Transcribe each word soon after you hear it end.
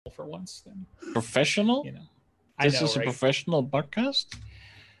for once. Then Professional? you know, This is a professional podcast?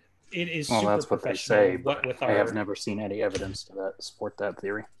 It is Well, super that's what they professional. say, What but with I have our never seen any evidence to support that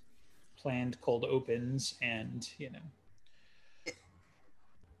theory. planned cold opens and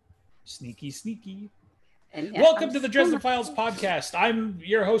sneaky. And Welcome to the Dresden Files podcast. I'm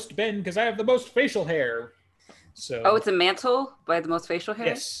your host Ben because I have the most facial hair. So oh, it's a mantle by the most facial hair.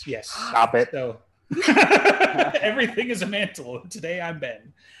 yes. Stop it. So everything is a mantle. Today I'm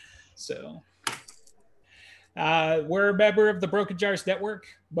Ben. So we're a member of the Broken Jars Network.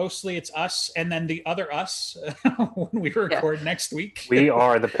 Mostly it's us and then the other us when we record next week. We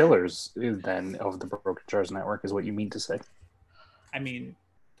are the pillars then of the Broken Jars Network is what you mean to say. I mean,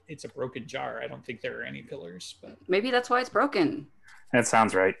 it's a broken jar. I don't think there are any pillars, but Maybe that's why it's broken. That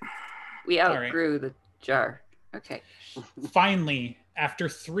sounds right. We outgrew the jar. Okay. Finally, after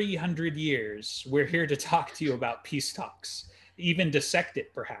 300 years, we're here to talk to you about peace talks, even dissect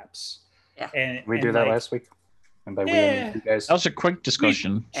it, perhaps. Yeah. And We do that last week. And by we, I mean you guys. That was a quick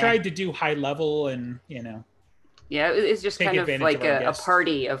discussion. Tried to do high level and, Yeah, it's just Take kind of advantage like of our a guests.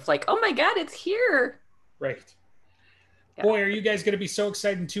 party of like, oh my God, it's here. right. Yeah. Boy, are you guys going to be so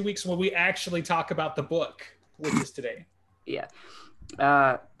excited in 2 weeks when we actually talk about the book, which is today. Yeah.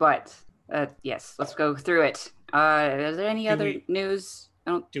 But yes, let's go through it. Is there any other news?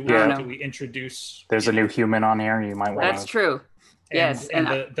 Do know. we introduce? There's a new human on here. You might want That's true. Yes, And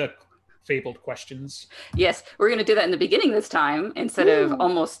the fabled questions. Yes, we're going to do that in the beginning this time instead of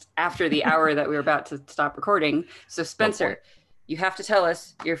almost after the hour that we were about to stop recording. So Spencer, you have to tell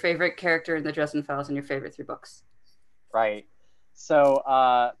us your favorite character in the Dresden Files and your favorite 3 books. Right. So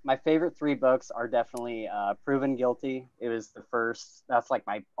my favorite 3 books are definitely Proven Guilty. It was the first, that's like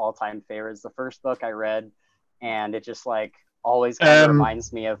my all-time favorite. It's the first book I read, and it just like always kind of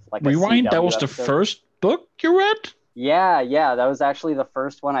reminds me of like Rewind, a that was CW the episode. first book you read? Yeah, that was actually the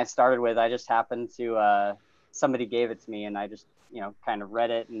first one I started with. I just happened to, somebody gave it to me, and I just, kind of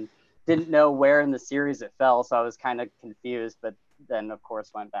read it and didn't know where in the series it fell, so I was kind of confused, but then of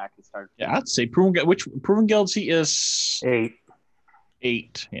course went back and started. Yeah, I'd say Proven Guilty is 8.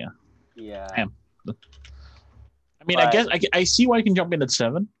 8. Yeah. Yeah. Damn. I mean, I guess I see why you can jump in at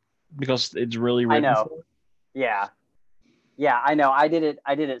 7 because it's really written. I know. Yeah, I know. I did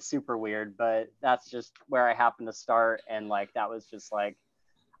it super weird, but that's just where I happened to start, and like that was just like,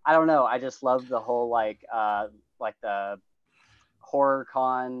 I don't know. I just love the whole like the horror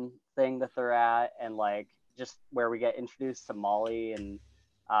con thing that they're at, and like just where we get introduced to Molly, and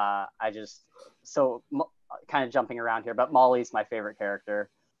kind of jumping around here, but Molly's my favorite character,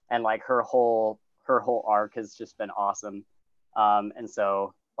 and like her whole arc has just been awesome. And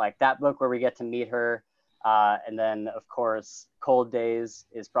so like that book where we get to meet her, and then of course Cold Days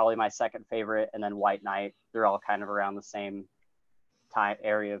is probably my second favorite, and then White Knight. They're all kind of around the same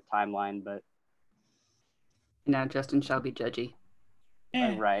area of timeline, but Now Justin shall be judgy.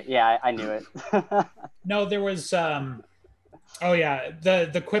 right. Yeah, I knew it. No, there was the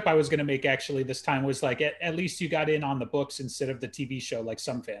quip I was going to make actually this time was like at least you got in on the books instead of the TV show like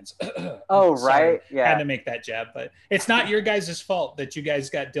some fans. Oh, Sorry, right. Yeah. had to make that jab, but it's not your guys' fault that you guys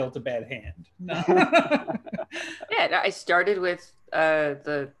got dealt a bad hand. No. Yeah, I started with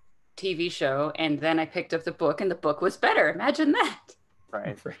the TV show, and then I picked up the book, and the book was better. Imagine that.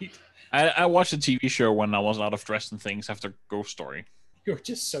 Right. Right. I watched the TV show when I was out of Dresden Things after Ghost Story. You were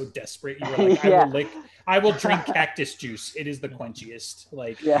just so desperate. You were like, Yeah. I will drink cactus juice. It is the quenchiest.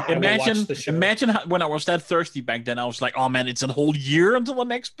 Like, Yeah. I will watch the show. Imagine when I was that thirsty back then. I was like, oh man, it's a whole year until the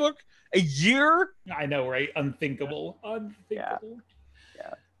next book. A year? I know, right? Unthinkable. Unthinkable.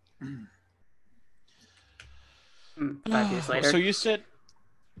 Yeah. 5 years later. So you said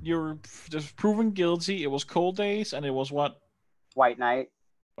you're just proven guilty. It was Cold Days, and it was what? White Knight.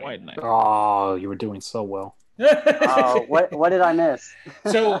 White Knight. Oh, you were doing so well. Oh, what did I miss?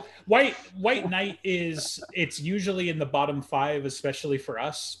 So White Knight it's usually in the bottom 5, especially for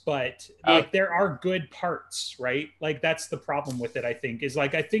us, but like there are good parts, right? Like that's the problem with it, I think, is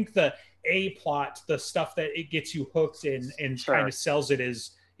like I think the A plot, the stuff that it gets you hooked in and Sure. kind of sells it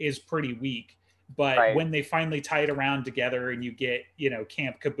is pretty weak. But Right. when they finally tie it around together and you get,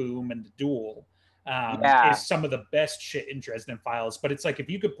 Camp Kaboom and the duel, is some of the best shit in Dresden Files. But it's like if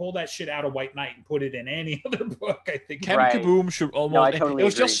you could pull that shit out of White Knight and put it in any other book, I think Camp Right. Kaboom should almost. No, I totally it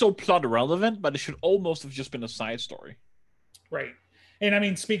was agree. just so plot relevant, but it should almost have just been a side story. right. And I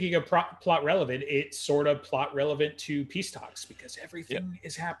mean, speaking of plot relevant, it's sort of plot relevant to Peace Talks because everything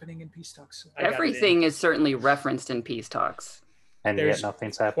is happening in Peace Talks. I got it in. Everything is certainly referenced in Peace Talks. And There's yet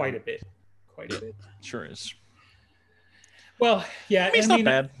nothing's happening. Quite a bit. Sure is. Well, yeah, I mean, it's not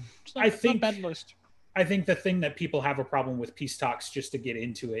bad. It's not, I it's not think- a bad list. I think the thing that people have a problem with Peace Talks, just to get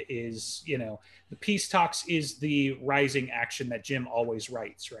into it, is, the Peace Talks is the rising action that Jim always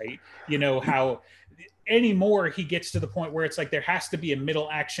writes, right? How anymore he gets to the point where it's like there has to be a middle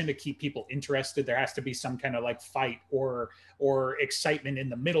action to keep people interested. There has to be some kind of like fight or excitement in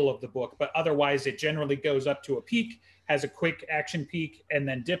the middle of the book, but otherwise it generally goes up to a peak, has a quick action peak, and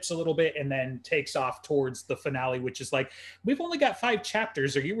then dips a little bit and then takes off towards the finale, which is like, we've only got 5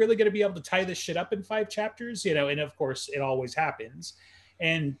 chapters. Are you really going to be able to tie this shit up in 5 chapters? And of course it always happens.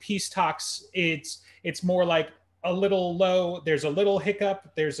 And Peace Talks, it's more like a little low. There's a little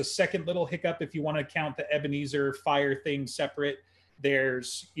hiccup. There's a second little hiccup if you want to count the Ebenezer fire thing separate.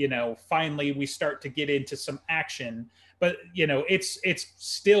 There's, finally we start to get into some action, but it's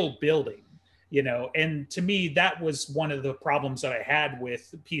still building. And to me, that was one of the problems that I had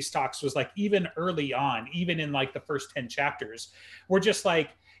with Peace Talks, was like, even early on, even in like the first 10 chapters, we're just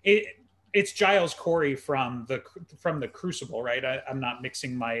like, it's Giles Corey from the Crucible, right? I'm not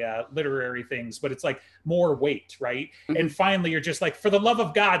mixing my literary things, but it's like more weight, right? Mm-hmm. And finally you're just like, for the love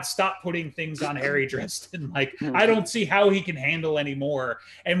of God, stop putting things on Harry Dresden. Like, I don't see how he can handle anymore.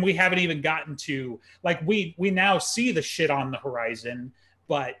 And we haven't even gotten to, like, we now see the shit on the horizon,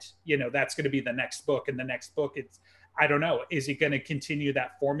 but that's going to be the next book. And the next book, I don't know, is he going to continue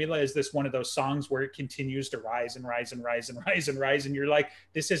that formula? Is this one of those songs where it continues to rise and rise and rise and rise and rise, and you're like,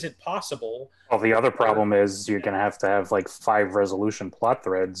 this isn't possible? Well, the other problem is you're going to have like 5 resolution plot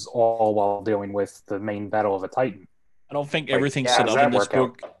threads, all while dealing with the main battle of a Titan. I don't think everything set up in this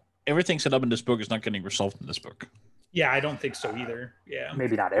book. Everything set up in this book is not getting resolved in this book. Yeah, I don't think so either. Yeah,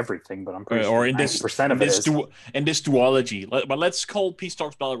 maybe not everything, but I'm pretty sure. Or in this percent of it is. In this duology, but let's call Peace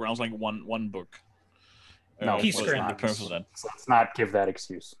Talks Battlegrounds like one book. No, Peace let's not give that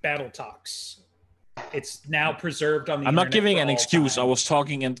excuse. Battle Talks. It's now preserved on the I'm not giving an excuse. Time. I was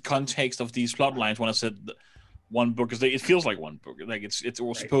talking in context of these plot lines when I said one book, because it feels like one book. Like it was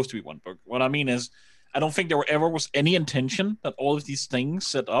right. Supposed to be one book. What I mean is, I don't think there ever was any intention that all of these things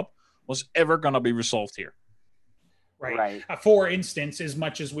set up was ever going to be resolved here. Right. For instance, as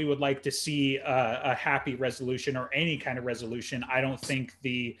much as we would like to see a happy resolution or any kind of resolution, I don't think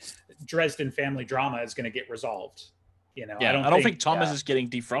the Dresden family drama is going to get resolved. Yeah, I don't think Thomas is getting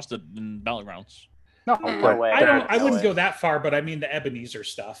defrosted in Battlegrounds. No way. I wouldn't go that far, but I mean the Ebenezer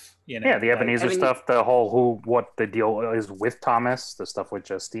stuff. Yeah, the Ebenezer stuff, the whole what the deal is with Thomas, the stuff with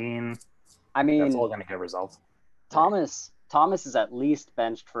Justine. I mean, that's all going to get resolved. Thomas is at least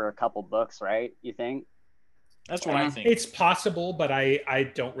benched for a couple books, right? You think? That's what I think. It's possible, but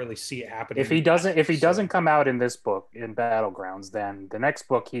I don't really see it happening. If he doesn't come out in this book in Battlegrounds, then the next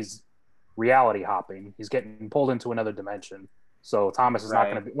book he's reality hopping. He's getting pulled into another dimension. So Thomas is not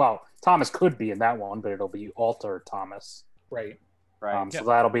going to be. Well, Thomas could be in that one, but it'll be Alter Thomas. Right. So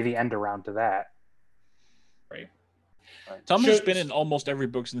that'll be the end around to that. Right. Thomas has been in almost every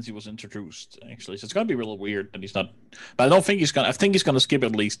book since he was introduced, actually. So it's going to be really weird that he's not. But I don't think he's going. I think he's going to skip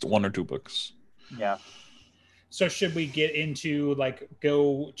at least 1 or 2 books. Yeah. So should we get into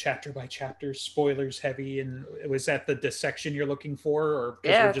go chapter by chapter, spoilers heavy, and was that the dissection you're looking for, or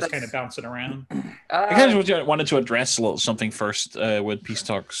because we're just kind of bouncing around? I kind of wanted to address something first with Peace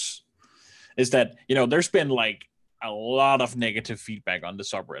Talks, is that there's been like a lot of negative feedback on the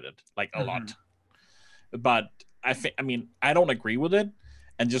subreddit, like a lot, but I don't agree with it,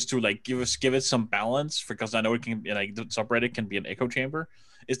 and just to give it some balance, because I know it can the subreddit can be an echo chamber,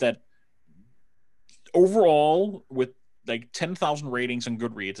 is that overall, with 10,000 ratings on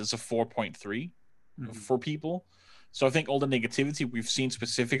Goodreads, it's a 4.3 for people. So I think all the negativity we've seen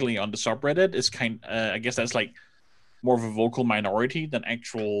specifically on the subreddit is I guess that's more of a vocal minority than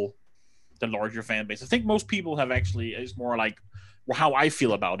the larger fan base. I think most people is more how I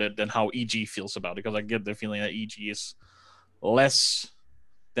feel about it than how EG feels about it, because I get the feeling that EG is less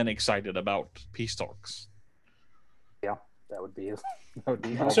than excited about Peace Talks. Yeah, that would be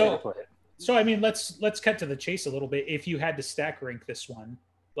So I mean, let's cut to the chase a little bit. If you had to stack rank this one,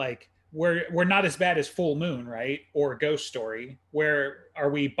 we're not as bad as Full Moon, right? Or Ghost Story. Where are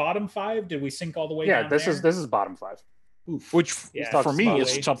we? Bottom 5? Did we sink all the way down? Yeah, this is bottom 5. Oof. Which for me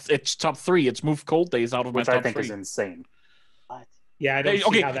it's top 3. It's moved Cold Days out of my top 3. Which I think is insane. Yeah, I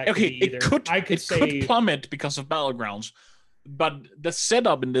don't see how that could be either. It could plummet because of Battlegrounds, but the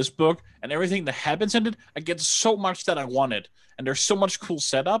setup in this book and everything that happens in it, I get so much that I wanted, and there's so much cool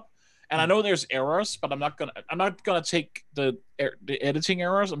setup. And I know there's errors, but I'm not gonna take the editing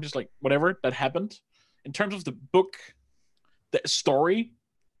errors. I'm just whatever that happened. In terms of the book, the story,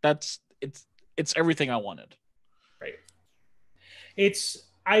 it's everything I wanted. Right.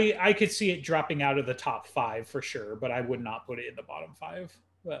 I could see it dropping out of the top 5 for sure, but I would not put it in the bottom 5.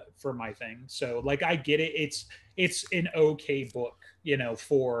 for my thing. So like I get it. It's an okay book, you know,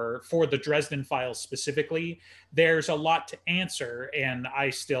 for the Dresden Files specifically. There's a lot to answer, and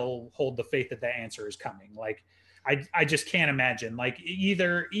I still hold the faith that answer is coming. Like I just can't imagine like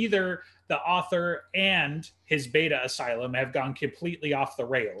either the author and his beta asylum have gone completely off the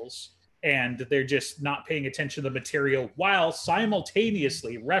rails, and they're just not paying attention to the material while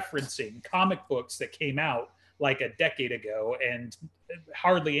simultaneously referencing comic books that came out like a decade ago and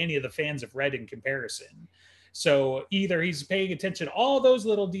hardly any of the fans have read in comparison. So either he's paying attention to all those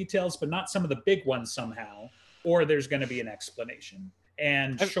little details, but not some of the big ones somehow, or there's going to be an explanation.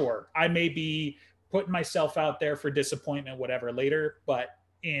 And sure, I may be putting myself out there for disappointment, whatever later, but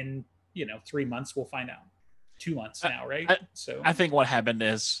in, 3 months, we'll find out. 2 months now, right? I think what happened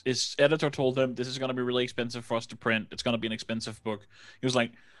is editor told him this is going to be really expensive for us to print. It's going to be an expensive book. He was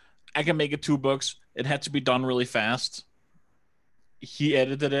like, I can make it 2 books. It had to be done really fast. He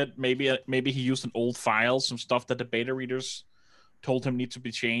edited it. Maybe he used an old file, some stuff that the beta readers told him needs to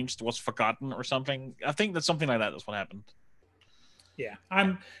be changed, was forgotten or something. I think that something like that is what happened. Yeah,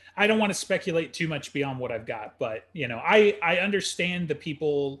 I don't want to speculate too much beyond what I've got, but I understand the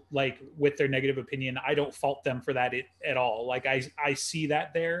people like with their negative opinion. I don't fault them for that at all. Like I see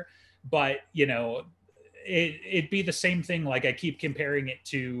that there, but it'd be the same thing. Like I keep comparing it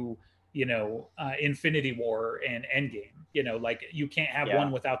to Infinity War and Endgame. Like you can't have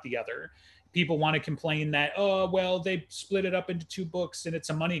one without the other. People want to complain that, oh, well, they split it up into 2 books and it's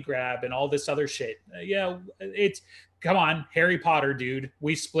a money grab and all this other shit. Come on, Harry Potter, dude.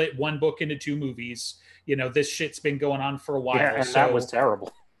 We split 1 book into 2 movies. This shit's been going on for a while. Yeah, and that was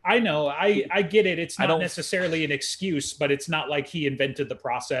terrible. I know. I get it. It's not necessarily an excuse, but it's not like he invented the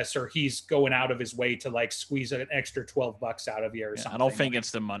process or he's going out of his way to like squeeze an extra $12 out of you or something. I don't think it's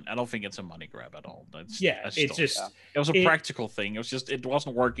the money. I don't think it's a money grab at all. It was a practical thing. It was just it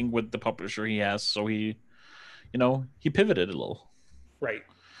wasn't working with the publisher he has, so he pivoted a little. Right.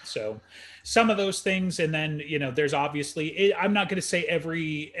 So some of those things, and then there's obviously I'm not going to say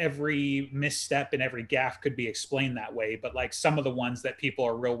every misstep and every gaffe could be explained that way, but like some of the ones that people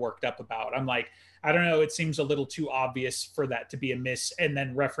are real worked up about, I'm like, I don't know, it seems a little too obvious for that to be a miss, and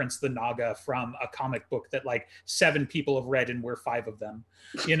then reference the Naga from a comic book that like 7 people have read and we're 5 of them,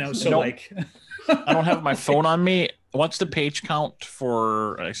 so like I don't have my phone on me. What's the page count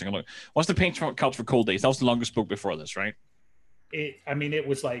for what's the page count for Cold Days? That was the longest book before this, right? It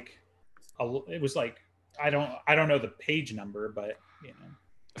was like I don't know the page number, but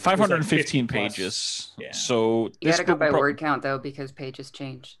 515 pages. Yeah. So you gotta go by word count though, because pages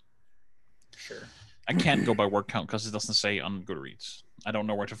change. Sure. I can't go by word count because it doesn't say on Goodreads. I don't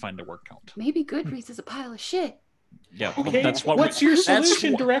know where to find the word count. Maybe Goodreads is a pile of shit. Yeah, okay. What's your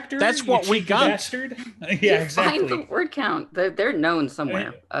solution, director? That's what we got. Bastard. Yeah, exactly. Find the word count. They're known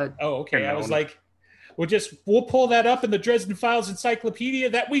somewhere. Okay. I was like, we'll pull that up in the Dresden Files encyclopedia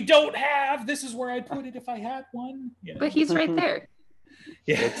that we don't have. This is where I'd put it if I had one. But he's right there.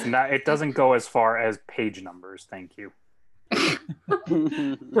 Yeah. It's not. It doesn't go as far as page numbers. Thank you.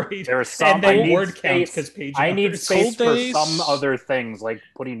 Right. There are some word count because page. I need space for some other things, like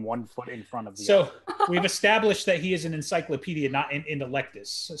putting 1 foot in front of the other. So we've established that he is an encyclopedia, not an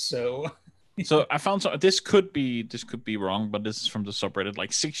intellectus. So I found this could be wrong, but this is from the subreddit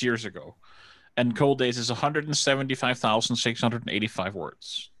like 6 years ago. And Cold Days is 175,685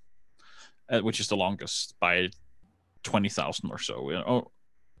 words, which is the longest by 20,000 or so. Oh,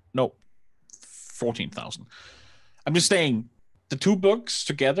 no, 14,000. I'm just saying the 2 books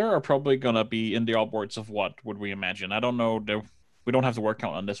together are probably going to be in the upwards of what would we imagine. I don't know. We don't have the word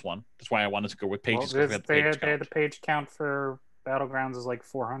count on this one. That's why I wanted to go with pages. Well, they had the page count for Battlegrounds is like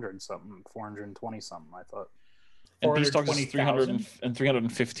 400 something, 420 something, I thought. And Beast Dogs is 300 and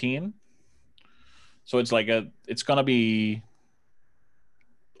 315. So it's like it's going to be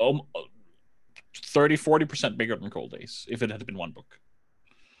 30-40% bigger than Cold Days if it had been 1 book.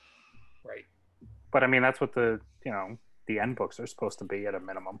 Right. But I mean, that's what the end books are supposed to be at a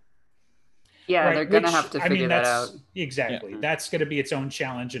minimum. Yeah, right. They're going to have to figure that out. Exactly. Yeah. That's going to be its own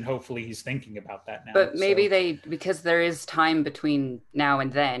challenge, and hopefully he's thinking about that now. But maybe because there is time between now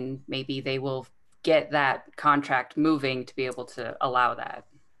and then, maybe they will get that contract moving to be able to allow that.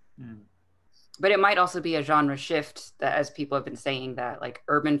 Mm. But it might also be a genre shift that, as people have been saying, that like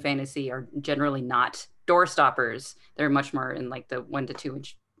urban fantasy are generally not door stoppers. They're much more in like the 1 to 2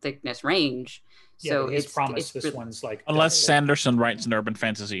 inch thickness range. So he's promised this one's like unless Sanderson writes an urban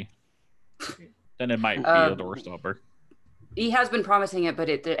fantasy, then it might be a door stopper. He has been promising it, but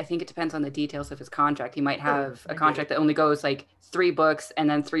I think it depends on the details of his contract. He might have a contract that only goes like 3 books and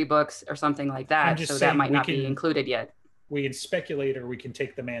then 3 books or something like that. So that might not be included yet. we can speculate or we can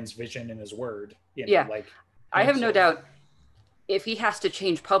take the man's vision and his word. You know, Yeah. like I have no doubt if he has to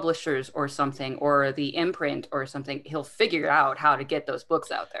change publishers or something, or the imprint or something, he'll figure out how to get those books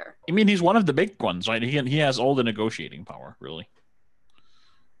out there. I mean, he's one of the big ones, right? He has all the negotiating power, really.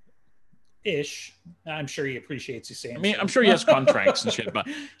 Ish. I'm sure he appreciates you saying. I mean, so. I'm sure he has contracts and shit, but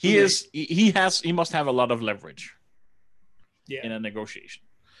he must have a lot of leverage. Yeah. In a negotiation.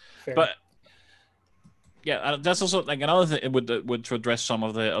 Fair. But yeah, that's also like another thing would to address some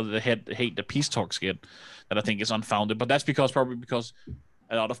of the hate the peace talks get that I think is unfounded. But that's probably because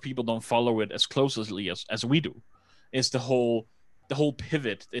a lot of people don't follow it as closely as we do. It's the whole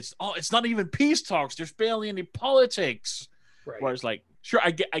pivot. It's not even peace talks. There's barely any politics. Right. Where it's like, sure,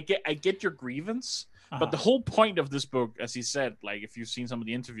 I get your grievance, but the whole point of this book, as he said, like if you've seen some of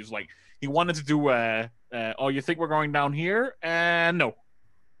the interviews, like he wanted to do oh, you think we're going down here? No.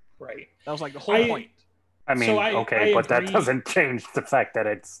 Right. That was like the whole point. I mean, I but agree. that doesn't change the fact that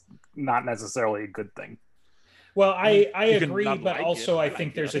it's not necessarily a good thing. Well, I agree, not but like also it. I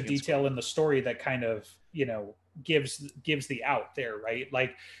think there's a detail in the story that kind of, you know, gives the out there, right?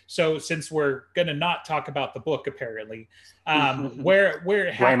 Like, so since we're gonna not talk about the book, apparently, where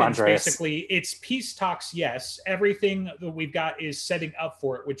it happens, basically, it's peace talks. Yes, everything that we've got is setting up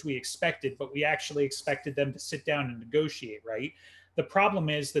for it, which we expected, but we actually expected them to sit down and negotiate, right? The problem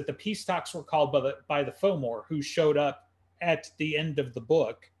is that the peace talks were called by the Fomor, who showed up at the end of the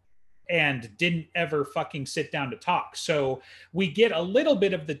book and didn't ever fucking sit down to talk. So we get a little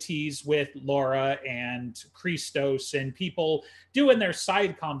bit of the tease with Laura and Christos and people doing their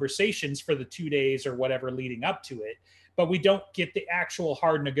side conversations for the 2 days or whatever leading up to it. But we don't get the actual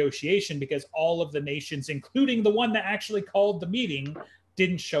hard negotiation because all of the nations, including the one that actually called the meeting,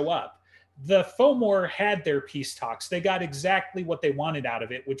 didn't show up. The Fomor had their peace talks. They got exactly what they wanted out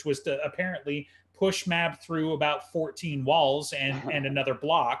of it, which was to apparently push Mab through about 14 walls and another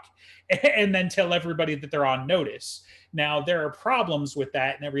block, and then tell everybody that they're on notice. Now, there are problems with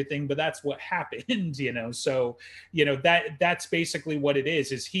that and everything, but that's what happened, you know? So, you know, that's basically what it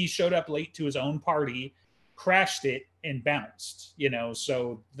is he showed up late to his own party, crashed it, and bounced, you know?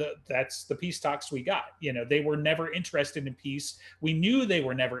 So that's the peace talks we got. You know, they were never interested in peace. We knew they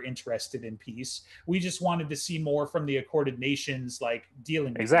were never interested in peace. We just wanted to see more from the Accorded Nations, like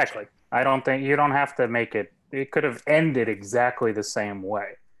dealing with Exactly. I don't think you don't have to make it could have ended exactly the same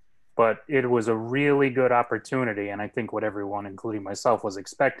way, but it was a really good opportunity. And I think what everyone, including myself, was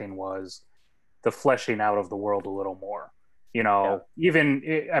expecting was the fleshing out of the world a little more. You know,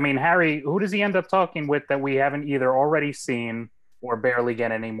 Harry, who does he end up talking with that we haven't either already seen or barely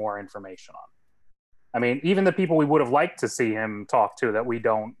get any more information on? I mean, even the people we would have liked to see him talk to that we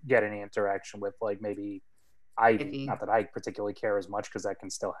don't get any interaction with, like maybe Ivy. Not that I particularly care as much because that can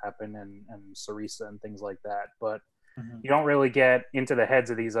still happen, and Sarisa and things like that. But you don't really get into the heads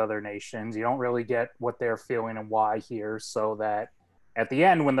of these other nations. You don't really get what they're feeling and why here, so that at the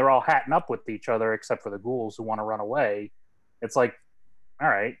end, when they're all hatting up with each other, except for the ghouls who want to run away, it's like, all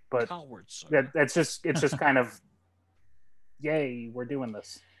right, but it's just kind of, yay, we're doing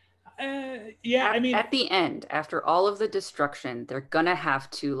this. I mean, at the end, after all of the destruction, they're gonna have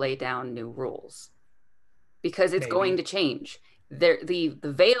to lay down new rules because it's going to change. The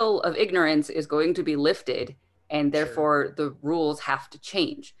veil of ignorance is going to be lifted, and therefore the rules have to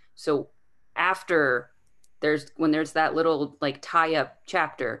change. So after when there's that little like tie-up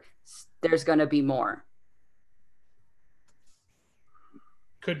chapter, there's gonna be more.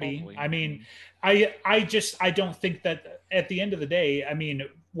 Could be. I mean, I don't think that at the end of the day, I mean,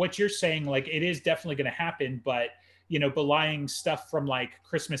 what you're saying, like, it is definitely going to happen, but, you know, belying stuff from like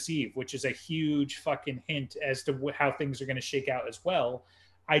Christmas Eve, which is a huge fucking hint as to how things are going to shake out as well.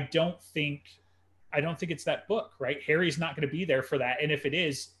 I don't think it's that book, right? Harry's not going to be there for that. And if it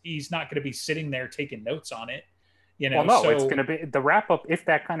is, he's not going to be sitting there taking notes on it. You know, well, no, it's going to be the wrap up. If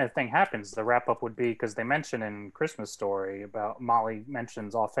that kind of thing happens, the wrap up would be, because they mention in Christmas Story about Molly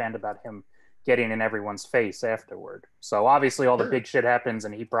mentions offhand about him getting in everyone's face afterward. So obviously all the big shit happens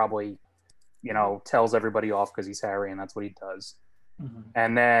and he probably, you know, tells everybody off because he's Harry and that's what he does.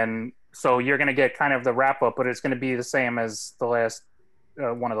 And then, so you're going to get kind of the wrap up, but it's going to be the same as the last,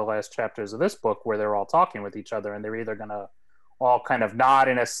 one of the last chapters of this book where they're all talking with each other and they're either going to all kind of nod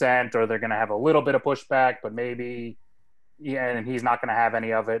in assent, or they're going to have a little bit of pushback, but maybe, and he's not going to have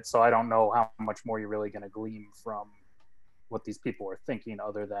any of it. So I don't know how much more you're really going to glean from what these people are thinking,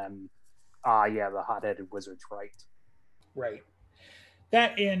 other than, the hot-headed wizard's right. Right.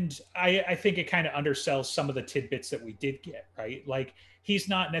 That, and I think it kind of undersells some of the tidbits that we did get, right? Like, he's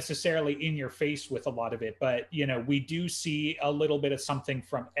not necessarily in your face with a lot of it, but we do see a little bit of something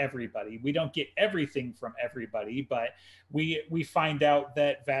from everybody. We don't get everything from everybody, but we find out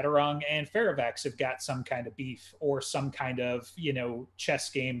that Vatarung and Faravax have got some kind of beef or some kind of chess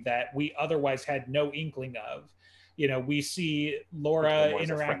game that we otherwise had no inkling of. We see Laura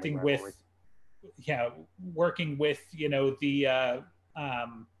interacting with working with the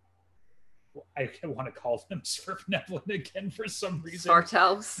I want to call them Svirfneblin again for some reason.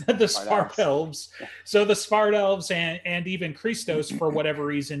 Svartalfs. The Svartalfs. So the Svartalfs and even Christos, for whatever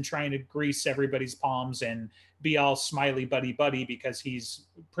reason, trying to grease everybody's palms and be all smiley buddy because he's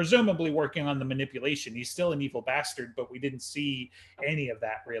presumably working on the manipulation. He's still an evil bastard, but we didn't see any of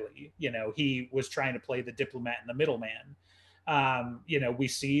that really. He was trying to play the diplomat and the middleman. We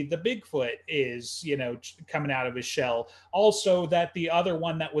see the Bigfoot is, coming out of his shell. Also, that the other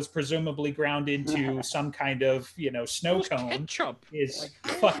one that was presumably ground into some kind of, snow cone is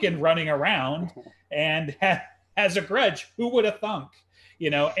fucking running around and has a grudge. Who would have thunk?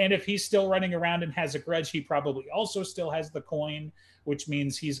 And if he's still running around and has a grudge, he probably also still has the coin, which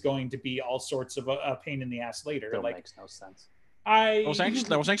means he's going to be all sorts of a pain in the ass later. Still makes no sense.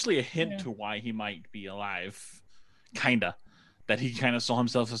 That was actually a hint to why he might be alive, kinda. That he kind of saw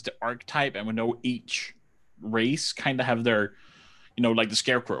himself as the archetype, and we know each race kind of have their, like the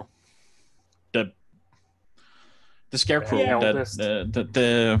Scarecrow, the Scarecrow,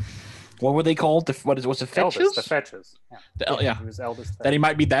 the what were they called? Was the Fetches? The Fetches. Yeah. He was eldest. That he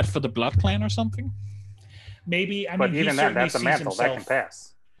might be that for the Blood Clan or something. Maybe. But even that's a mantle that can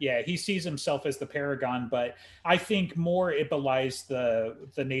pass. Yeah, he sees himself as the paragon, but I think more it belies the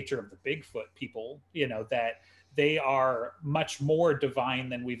nature of the Bigfoot people. That they are much more divine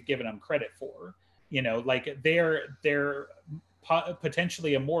than we've given them credit for. Like they're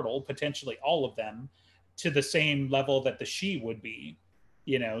potentially immortal, potentially all of them, to the same level that the Sidhe would be.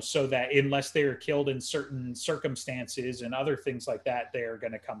 So that unless they're killed in certain circumstances and other things like that, they're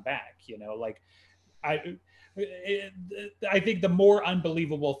going to come back. Like I think the more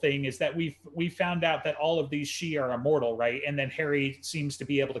unbelievable thing is that we found out that all of these Sidhe are immortal, right? And then Harry seems to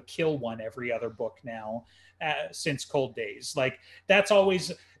be able to kill one every other book now. Since Cold Days. Like, that's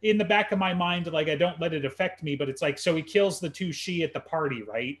always in the back of my mind. Like, I don't let it affect me, but it's like, so he kills the two Sidhe at the party,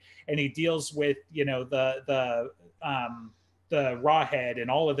 right? And he deals with the Rawhead and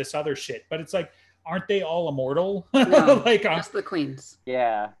all of this other shit, but it's like, aren't they all immortal? No, just the queens.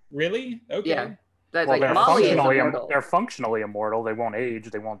 Yeah. Really? Okay. Yeah. They're functionally immortal. They won't age.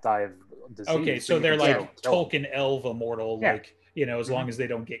 They won't die of disease. Okay, so they're like Tolkien elf immortal, like as long as they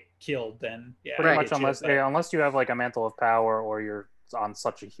don't get killed, then pretty much unless you have like a mantle of power or you're on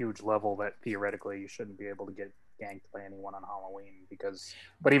such a huge level that theoretically you shouldn't be able to get ganked by anyone on Halloween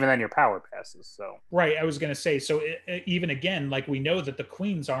but even then your power passes. So right, I was going to say, so even again, like, we know that the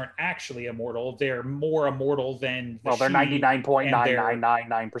queens aren't actually immortal. They're more immortal than they're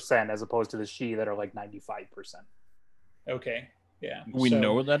 99.9999% as opposed to the Sidhe that are like 95%. Okay, yeah, we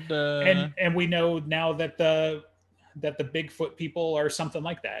know that and we know now that the Bigfoot people are something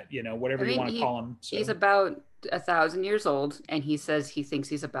like that, whatever you want to call them. So. He's about 1,000 years old, and he says he thinks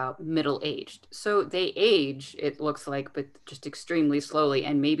he's about middle-aged. So they age, it looks like, but just extremely slowly.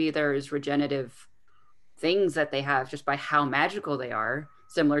 And maybe there's regenerative things that they have just by how magical they are,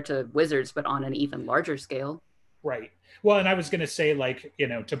 similar to wizards, but on an even larger scale. Right. Well, and I was going to say, like,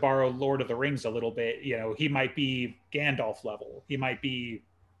 to borrow Lord of the Rings a little bit, he might be Gandalf level. He might be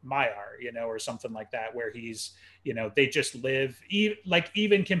Maiar, or something like that, where he's, they just live,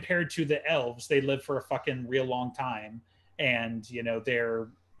 even compared to the elves, they live for a fucking real long time, and they're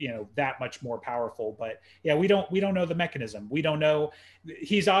that much more powerful. But yeah, we don't know the mechanism. We don't know.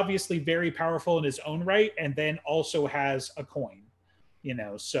 He's obviously very powerful in his own right, and then also has a coin,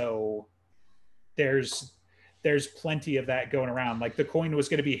 so there's plenty of that going around. Like, the coin was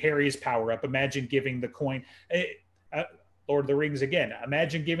going to be Harry's power up. Imagine giving the coin. Lord of the Rings again.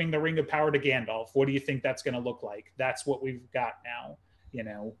 Imagine giving the Ring of Power to Gandalf. What do you think that's going to look like? That's what we've got now.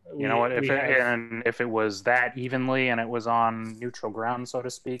 If it was that evenly and it was on neutral ground, so to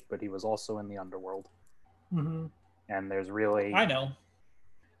speak, but he was also in the underworld. Mm-hmm. And there's really, I know,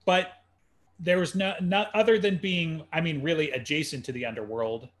 but there was not other than being, really adjacent to the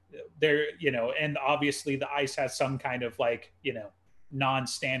underworld there, and obviously the ice has some kind of like,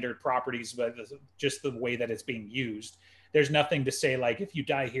 non-standard properties, but just the way that it's being used. There's nothing to say, like, if you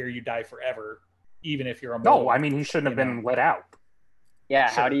die here, you die forever, even if you're a No, he shouldn't have been let out. Yeah,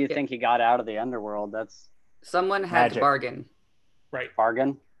 sure. How do you think he got out of the underworld? That's someone had to bargain. Right.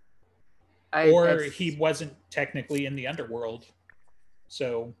 Bargain? Or he wasn't technically in the underworld.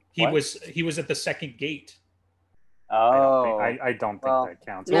 So he What? was at the second gate. Oh, I don't think well, that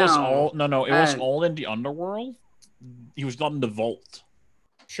counts. It was No. all it was Uh, all in the underworld. He was not in the vault.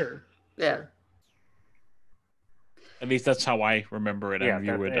 Sure. Yeah. Sure. At least that's how I remember it and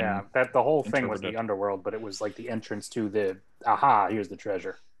view it. And that the whole thing was interpret the it. underworld, but it was like the entrance to the aha. Here's the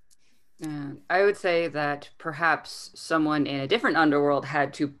treasure. I would say that perhaps someone in a different underworld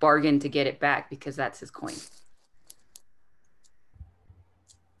had to bargain to get it back because that's his coin.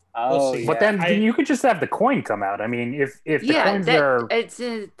 oh, see. yeah. But then you could just have the coin come out. I mean, if the coins are it's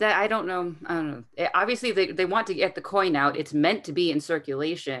that I don't know. Obviously, they want to get the coin out. It's meant to be in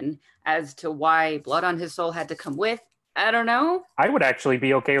circulation. As to why blood on his soul had to come with, I don't know. I would actually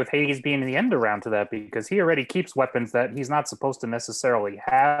be okay with Hades being in the end around to that because he already keeps weapons that he's not supposed to necessarily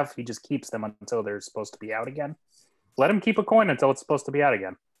have. He just keeps them until they're supposed to be out again. Let him keep a coin until it's supposed to be out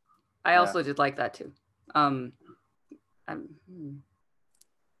again. I also did like that too.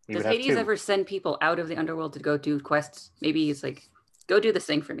 He Does would have Hades two. ever send people out of the underworld to go do quests? Maybe he's like, go do this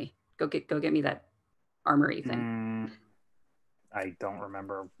thing for me. Go get me that armory thing. I don't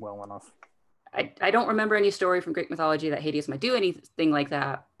remember well enough. I don't remember any story from Greek mythology that Hades might do anything like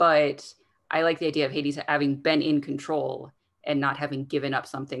that, but I like the idea of Hades having been in control and not having given up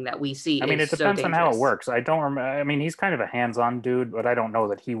something that we see. I mean, is it depends so on how it dangerous. works. I don't remember. I mean, he's kind of a hands-on dude, but I don't know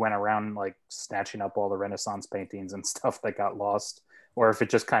that he went around like snatching up all the Renaissance paintings and stuff that got lost, or if it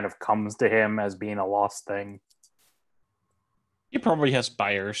just kind of comes to him as being a lost thing. he probably has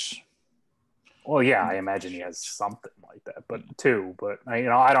buyers. Well, yeah, I imagine he has something like that, but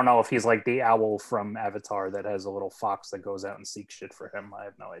I don't know if he's like the owl from Avatar that has a little fox that goes out and seeks shit for him. I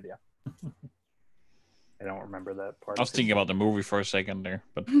have no idea. I don't remember that part. I was thinking about the movie for a second there,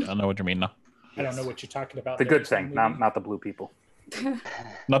 but I know what you mean now. I don't know what you're talking about. the there. good thing, not the blue people.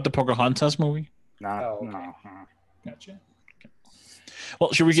 Not the Pocahontas movie. No, Oh, okay. no. Gotcha.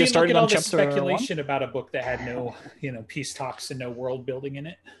 Well, should we get See, look started at all on this chapter one? speculation about a book that had no, peace talks and no world building in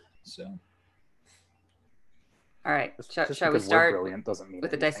it. So All right, Just shall we because we're start brilliant doesn't mean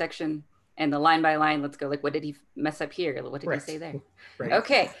with the anything. dissection and the line by line? Let's go. Like, what did he mess up here? What did Correct. he say there? right.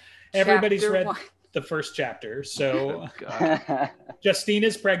 Okay, Everybody's chapter read one. the first chapter. So Oh, Justine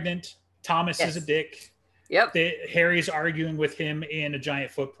is pregnant. Thomas is a Yes. dick. Yep. Harry's arguing with him in a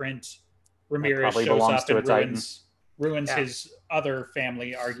giant footprint. Ramirez probably shows belongs up to and a Titan. ruins Yeah. his other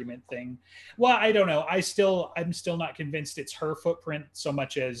family argument thing. Well, I don't know. I'm still not convinced it's her footprint so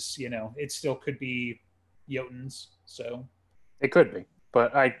much as, it still could be Jotun's. So It could be,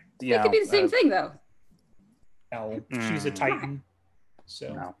 but It could be the same thing though. no, she's a Titan.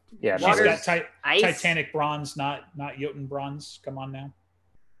 So No, yeah, she's no, Water's- got Ice. Titanic bronze, not Jotun bronze. Come on now.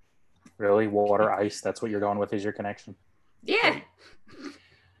 really water, ice. That's what you're going with. Is your connection? Yeah.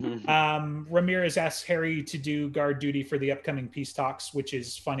 Ramirez asks Harry to do guard duty for the upcoming peace talks, which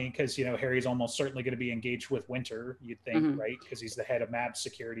is funny because Harry's almost certainly going to be engaged with Winter. You'd think, Mhm. right? Because he's the head of MAB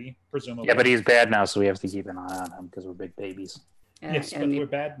security, presumably. Yeah, but he's bad now, so we have to keep an eye on him because we're big babies. Yes, but and we're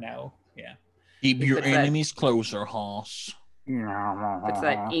bad now. Yeah. Keep your puts that- enemies closer, Hoss. puts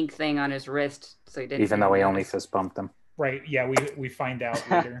that ink thing on his wrist, so he didn't. Even though he only notice. fist bumped him. Right. Yeah, we find out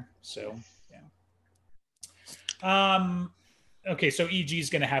later. So yeah. Okay, so EG is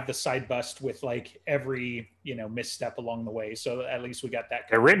going to have the side bust with like every misstep along the way. So at least we got that.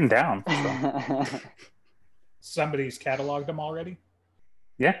 They're written down. Somebody's cataloged them already.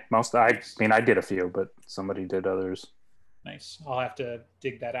 Yeah, most. I mean, I did a few, but somebody did others. Nice. I'll have to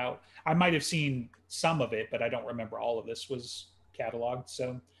dig that out. I might have seen some of it, but I don't remember all of this was cataloged.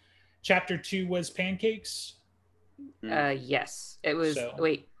 So chapter 2 was pancakes. Yes, it was. So-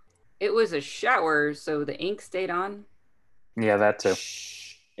 Wait, it was a shower, so the ink stayed on. Yeah, that too.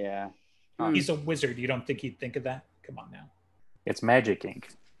 yeah. He's a wizard. You don't think he'd think of that? Come on now. It's magic ink.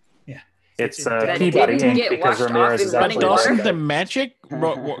 Yeah. It's That Peabody didn't ink get because washed off Ramirez in is running actually. water? Doesn't black. the magic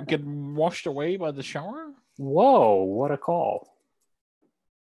get washed away by the shower? Whoa! What a call.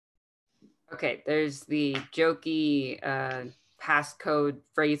 Okay, there's the jokey passcode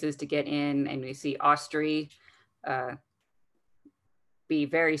phrases to get in, and we see Austri be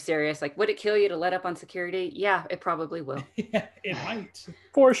very serious. Like, would it kill you to let up on security? Yeah, it probably will. Yeah, it might.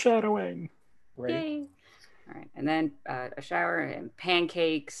 Foreshadowing. Right. Yay. All right, and then a shower and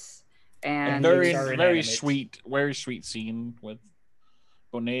pancakes and And Very are very inanimate. very sweet scene with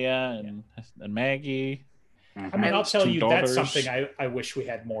Bonea and Maggie. I mean, I'll Two tell you, that's daughters. something I wish we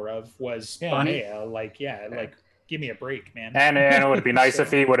had more of was Yeah. Bonea. Like, give me a break, man. And it would be nice So-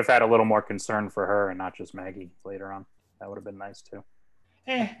 if he would have had a little more concern for her and not just Maggie later on. That would have been nice too.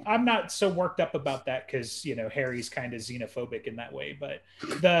 I'm not so worked up about that because Harry's kind of xenophobic in that way. But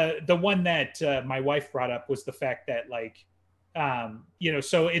the one that my wife brought up was the fact that like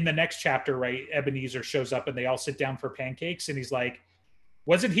So in the next chapter, right, Ebenezer shows up and they all sit down for pancakes, and he's like,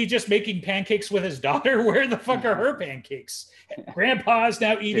 wasn't he just making pancakes with his daughter? Where the fuck are her pancakes? Grandpa's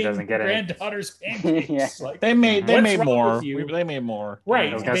now eating granddaughter's pancakes. Yeah. Like, They made more. you? They made more. Right.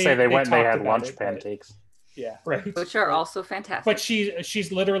 I was gonna say they went and they talked had about lunch it, but- pancakes. Yeah, right. Which are also fantastic. But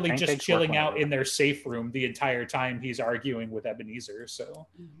she's literally just Pancakes chilling work out whenever. in their safe room the entire time he's arguing with Ebenezer. So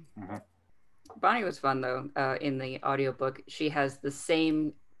Bonnie was fun though. In the audiobook, she has the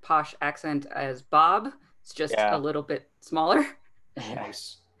same posh accent as Bob. It's just Yeah. a little bit smaller.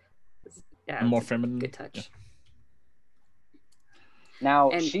 nice. Yeah, More it's a feminine. good touch. Yeah. Now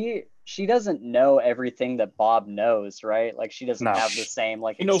And- she doesn't know everything that Bob knows, right? Like she doesn't No. have the same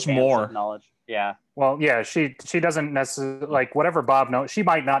like She knows expansive more. knowledge. Yeah. Well, yeah, she doesn't necessarily like whatever Bob knows. She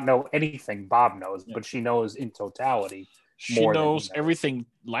might not know anything Bob knows, Yeah. but she knows in totality. She More than he knows knows. everything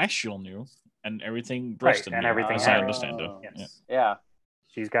Lashiel knew and everything Right, Dresden and knew, everything as I Harry understand knew. it. Yes. Yeah. Yeah.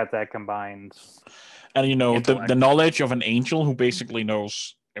 She's got that combined. And the Intellect. knowledge of an angel who basically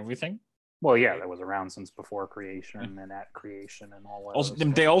knows everything. Well, yeah, that was around since before creation and at creation and all that. Also, other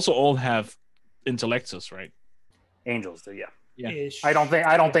stuff. they also all have intellectus, right? Angels do, yeah. Yeah. Ish. I don't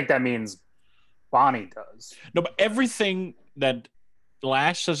think that means Bonnie does. No, but everything that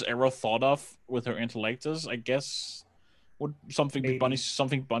Lash has ever thought of with her intellectus, I guess, would something Maybe.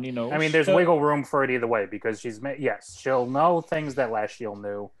 Bunny knows. I mean, there's So- wiggle room for it either way because she'll know things that Lashiel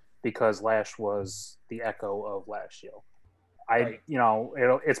knew because Lash was the echo of Lashiel. Right.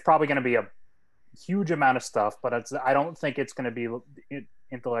 It's probably going to be a huge amount of stuff, but I don't think it's going to be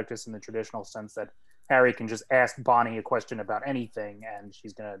intellectus in the traditional sense that Harry can just ask Bonnie a question about anything and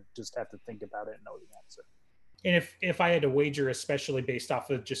she's going to just have to think about it and know the answer. And if I had to wager, especially based off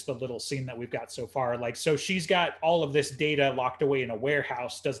of just the little scene that we've got so far, like, so she's got all of this data locked away in a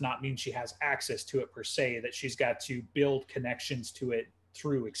warehouse does not mean she has access to it per se, that she's got to build connections to it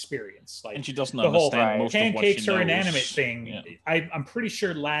through experience. Like, and she doesn't the whole understand most of what pancakes she are knows. inanimate thing. Yeah. I'm pretty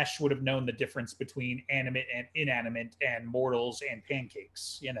sure Lash would have known the difference between animate and inanimate and mortals and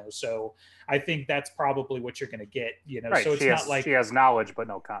pancakes, so I think that's probably what you're going to get, Right. so it's not like, she has knowledge but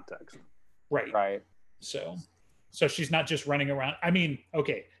no context. right. Right. So she's not just running around. I mean,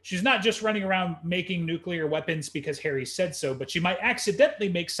 okay, she's not just running around making nuclear weapons because Harry said so, but she might accidentally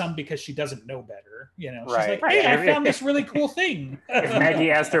make some because she doesn't know better. She's Right. like, hey, Right. I found this really cool thing. If Maggie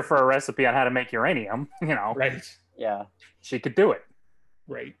asked her for a recipe on how to make uranium, Right, Yeah. she could do it.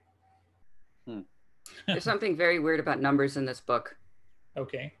 right. There's something very weird about numbers in this book.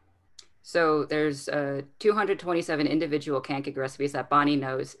 Okay. So there's 227 individual pancake recipes that Bonnie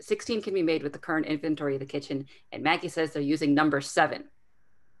knows. 16 can be made with the current inventory of the kitchen, and Maggie says they're using number 7.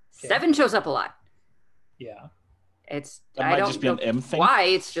 Okay. 7 shows up a lot. Yeah. It's That I might don't just be know an M thing. why.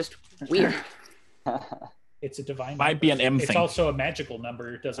 It's just weird. It's a divine Might number. be an M It's thing. also a magical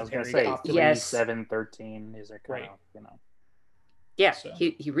number. I Doesn't was going Harry to say talk 3, about? Yes. 7, 13. These are kind Right. of, Yeah, So-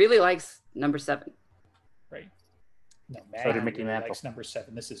 he really likes number 7. Right. No, Mag So did Mickey really Mantle. likes number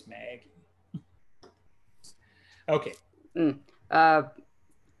 7. This is Mag. Okay.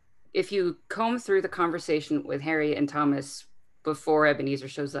 If you comb through the conversation with Harry and Thomas before Ebenezer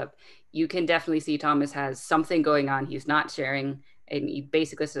shows up, you can definitely see Thomas has something going on. He's not sharing, and he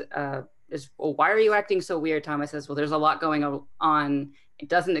basically says, well, why are you acting so weird? Thomas says, well, there's a lot going on. It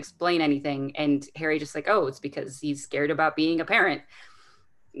doesn't explain anything. And Harry just like, oh, it's because he's scared about being a parent.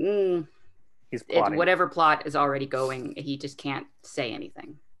 he's plotting. Whatever plot is already going, he just can't say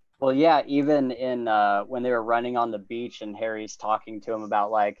anything. Well, yeah, even in when they were running on the beach and Harry's talking to him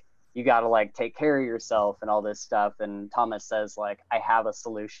about like, you got to like take care of yourself and all this stuff. And Thomas says like, I have a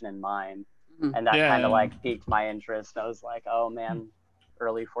solution in mind. Mhm. And that Yeah. kind of like piqued my interest. I was like, oh man,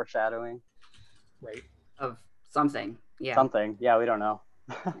 early foreshadowing. Right. Of something. Yeah. Something. Yeah, we don't know.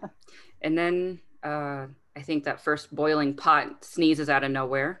 And then I think that first boiling pot sneezes out of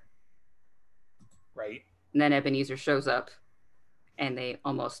nowhere. Right. And then Ebenezer shows up and they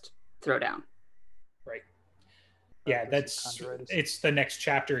almost throw down. Right. Yeah, it's the next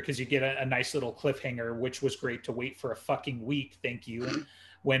chapter because you get a nice little cliffhanger, which was great to wait for a fucking week. Thank you.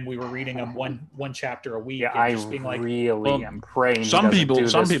 When we were reading them one chapter a week, Yeah, and I just being like, really am praying. some he doesn't people- do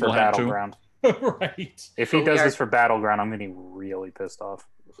some this people for have to. Battleground. right. If he But we does are- this for Battleground, I'm going to be really pissed off.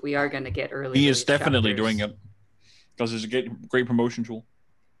 We are going to get early. He is release definitely chapters. doing it because it's a great promotion tool.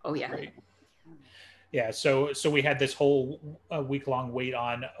 Oh, yeah. Right. Yeah, so we had this whole week-long wait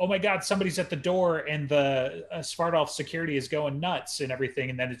on, oh my God, somebody's at the door, and the Svardolf security is going nuts and everything,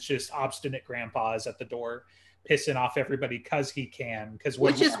 and then it's just obstinate grandpas at the door, pissing off everybody because he can, because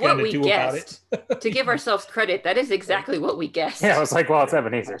what Which is he's what going to we do guessed. about it. To give ourselves credit, that is exactly what we guessed. Yeah, I was like, well, it's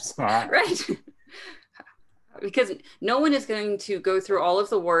Ebenezer's. All right. Right. because no one is going to go through all of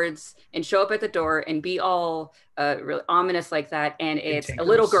the words and show up at the door and be all really ominous like that, and it's a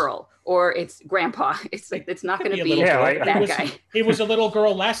little girl or it's grandpa. It's like, it's not going to be that guy. It was a little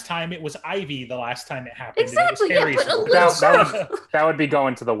girl last time. It was Ivy the last time it happened. Exactly. It was but a little girl. That would be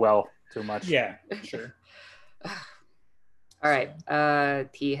going to the well too much. Yeah, sure. All right.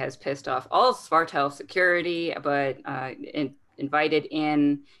 He has pissed off all Svartalf security, but invited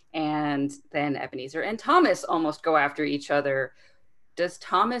in, and then Ebenezer and Thomas almost go after each other. Does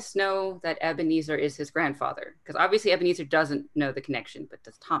Thomas know that Ebenezer is his grandfather? Because obviously Ebenezer doesn't know the connection, but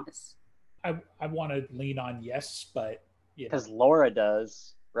does Thomas? I want to lean on yes, but because Laura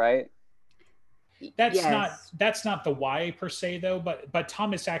does, right? That's not the why per se though, but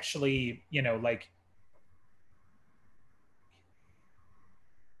Thomas actually, like,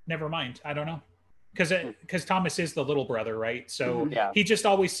 never mind. I don't know. Because Thomas is the little brother, right? So he just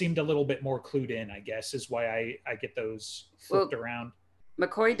always seemed a little bit more clued in, I guess, is why I get those flipped around.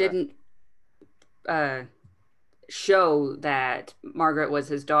 McCoy didn't show that Margaret was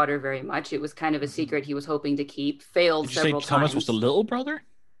his daughter very much. It was kind of a secret he was hoping to keep. Failed several times. Thomas was the little brother?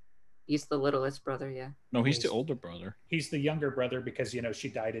 He's the littlest brother, yeah. No, he's the older brother. He's the younger brother because, she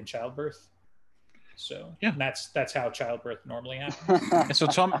died in childbirth. So yeah, that's how childbirth normally happens. And so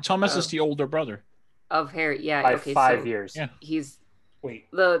Thomas is the older brother. Of Harry, yeah. By 5 years. Yeah. He's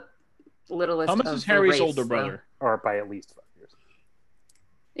the littlest. Thomas is Harry's older brother. Or by at least 5 years.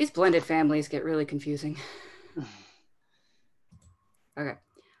 These blended families get really confusing. Okay.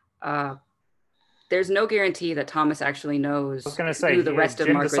 There's no guarantee that Thomas actually knows who the rest of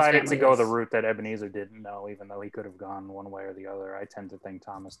Margaret's family is. Jim decided to go the route that Ebenezer didn't know, even though he could have gone one way or the other. I tend to think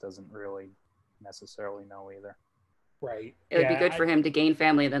Thomas doesn't really necessarily know either. Right. It would be good for him to gain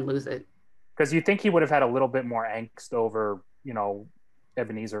family and then lose it. Because you think he would have had a little bit more angst over,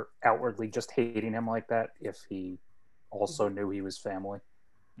 Ebenezer outwardly just hating him like that if he also knew he was family.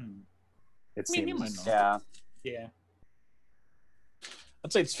 It seems. Yeah. Yeah.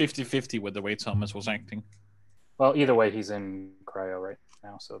 I'd say it's 50-50 with the way Thomas was acting. Well, either way, he's in cryo right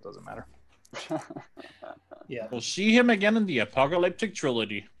now, so it doesn't matter. Yeah. We'll see him again in the Apocalyptic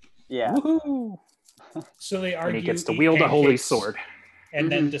Trilogy. Yeah. Woohoo! So they argue. And he gets to wield a holy sword. And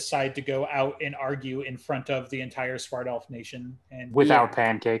then decide to go out and argue in front of the entire Svartalf nation. And without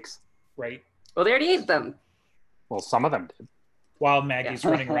pancakes. Right. Well, they already ate them. Well, some of them did. While Maggie's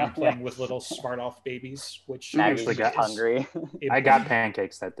running around playing with little Svartalf babies, which Maggie's got hungry. I got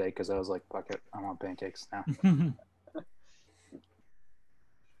pancakes that day because I was like, fuck it, I want pancakes now.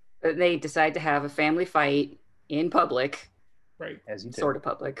 They decide to have a family fight in public. Right. As you did. Sort of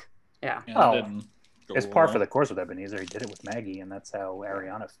public. Yeah. It's par for the course with Ebenezer. He did it with Maggie, and that's how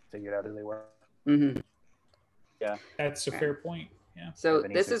Ariana figured out who they were. Mm-hmm. Yeah. That's a fair point. Yeah. So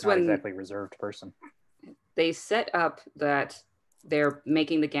Ebenezer's this is not when exactly reserved person. They set up that they're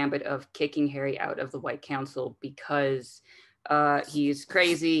making the gambit of kicking Harry out of the White Council because he's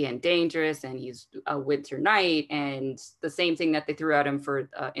crazy and dangerous, and he's a Winter Knight, and the same thing that they threw at him for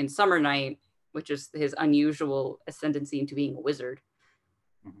in Summer Knight, which is his unusual ascendancy into being a wizard.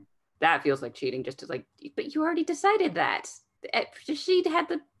 Mm-hmm. That feels like cheating, just to like, but you already decided that. She had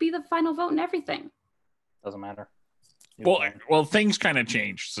to be the final vote and everything. Doesn't matter. Well, things kind of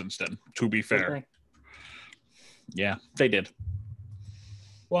changed since then, to be fair. Okay. Yeah, they did.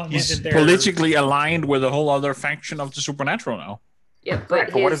 Well, he's politically aligned with a whole other faction of the supernatural now. Yeah,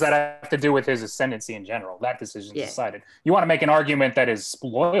 but what does that have to do with his ascendancy in general? That decision's decided. You want to make an argument that his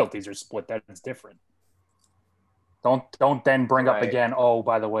loyalties are split, that's different. Don't then bring up again, oh,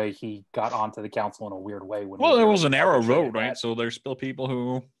 by the way, he got onto the council in a weird way. Well, there was an arrow vote, right? So there's still people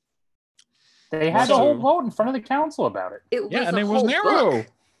who... They had the whole vote in front of the council about it. And it was narrow.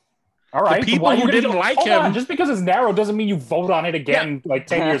 All right. The people who didn't like him... Just because it's narrow doesn't mean you vote on it again like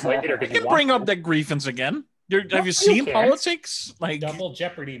 10 years later. You can bring up that grievance again. Have you seen politics? Like double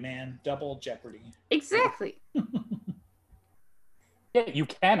jeopardy, man. Double jeopardy. Exactly. Yeah, you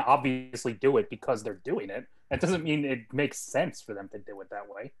can obviously do it because they're doing it. That doesn't mean it makes sense for them to do it that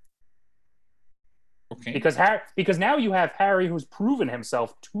way. Okay. Because now you have Harry, who's proven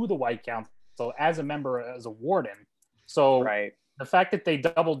himself to the White Council as a member, as a warden. So the fact that they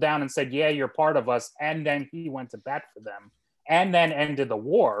doubled down and said, yeah, you're part of us, and then he went to bat for them, and then ended the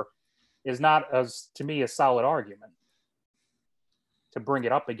war, is not, to me, a solid argument. To bring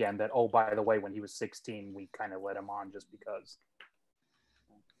it up again that, oh, by the way, when he was 16, we kind of let him on just because.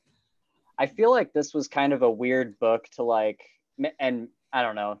 I feel like this was kind of a weird book to like, and I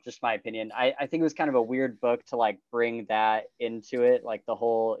don't know, just my opinion. I think it was kind of a weird book to like bring that into it. Like the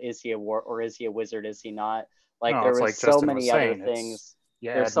whole, is he a war or is he a wizard? Is he not? Like there was so many other things.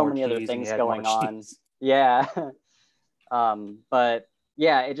 There's so many other things going on. Yeah. But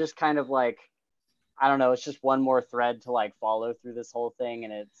yeah, it just kind of like, I don't know, it's just one more thread to like follow through this whole thing,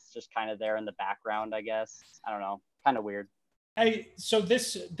 and it's just kind of there in the background, I guess. I don't know, kind of weird. So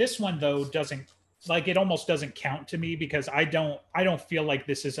this one though doesn't, like, it almost doesn't count to me because I don't feel like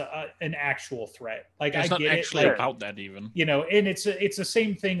this is an actual threat. Like, It's I not get actually it, like, about that even. you know, and it's the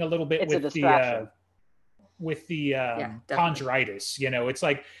same thing a little bit It's a with distraction. the definitely. conjuritis. You know, it's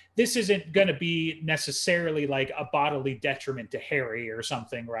like this isn't going to be necessarily like a bodily detriment to Harry or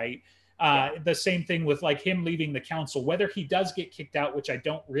something, right? The same thing with like him leaving the council, whether he does get kicked out, which I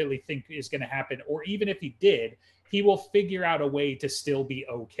don't really think is going to happen, or even if he did, he will figure out a way to still be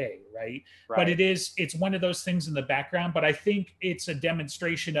okay, right? But it's one of those things in the background. But I think it's a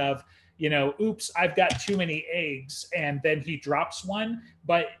demonstration of, you know, oops, I've got too many eggs, and then he drops one,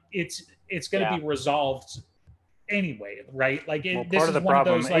 but it's going to be resolved anyway, right? Like, this is one of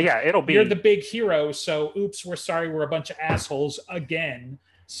those, like, it'll be, you're the big hero, so oops, we're sorry, we're a bunch of assholes again.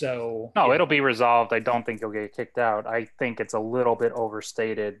 So no, it'll be resolved. I don't think he'll get kicked out. I think it's a little bit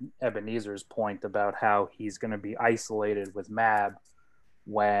overstated Ebenezer's point about how he's going to be isolated with Mab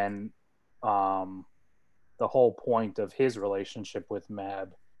when the whole point of his relationship with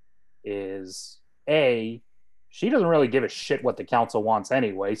Mab is she doesn't really give a shit what the council wants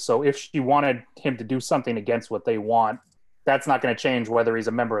anyway. So if she wanted him to do something against what they want, that's not going to change whether he's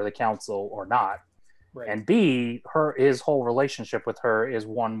a member of the council or not. Right. And B, his whole relationship with her is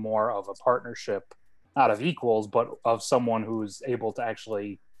one more of a partnership, not of equals, but of someone who's able to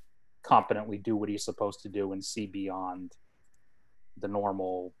actually competently do what he's supposed to do and see beyond the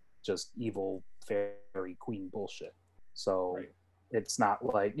normal, just evil fairy queen bullshit. So it's not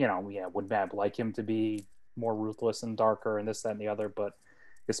like, you know, would Mab like him to be more ruthless and darker and this, that, and the other? But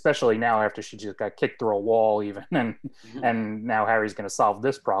especially now after she just got kicked through a wall even, and now Harry's going to solve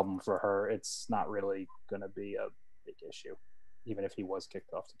this problem for her, it's not really going to be a big issue, even if he was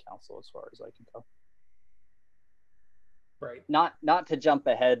kicked off the council, as far as I can tell. Right. Not to jump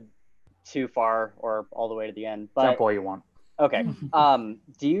ahead too far or all the way to the end, but jump all you want. Okay.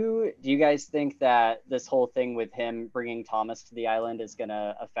 Do you guys think that this whole thing with him bringing Thomas to the island is going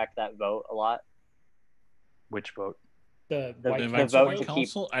to affect that vote a lot? Which vote? The vote to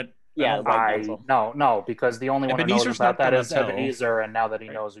council? No, because the only one who knows about that is Ebenezer, and now that he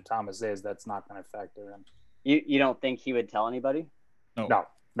knows who Thomas is, that's not going to factor in. You don't think he would tell anybody? No.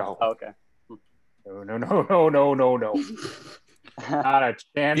 Oh, okay. No. Not a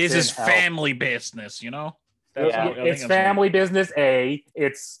chance. This is family business, you know? It's family business, A.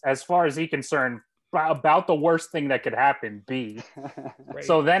 It's, as far as he's concerned, about the worst thing that could happen, B.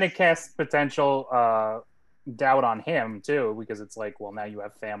 So then it casts potential doubt on him too, because it's like, well, now you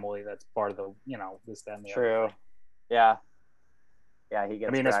have family that's part of the, you know, this, that, and the other. True. Yeah, he gets.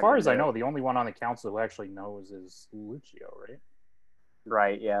 I mean, as far as I know, the only one on the council who actually knows is Lucio, right?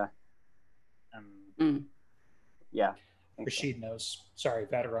 Right. Yeah. Yeah. Rashid knows. Sorry,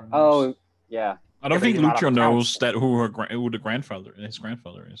 Vateron knows. Oh, yeah. I don't think Lucio knows that who the grandfather, his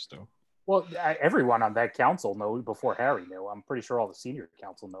grandfather is, though. Well, everyone on that council knows before Harry knew. I'm pretty sure all the senior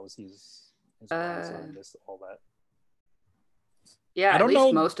council knows he's his grandson, all that. Yeah, at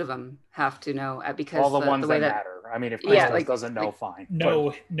least most of them have to know because all the ones that matter. I mean, if Christos doesn't know, fine.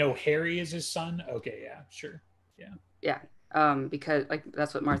 No, Harry is his son. Okay, yeah, sure, yeah. Because like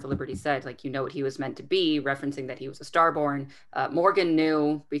that's what Martha Liberty said. Like, you know what he was meant to be, referencing that he was a Starborn. Morgan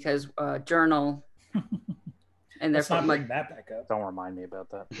knew because journal. And let's not bring that back up. Don't remind me about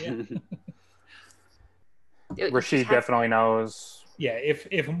that. Yeah. Rashid definitely knows. Yeah,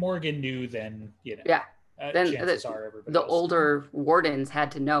 if Morgan knew, then you know. Yeah. Then chances are everybody the older wardens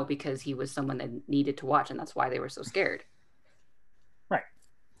had to know because he was someone that needed to watch, and that's why they were so scared. Right.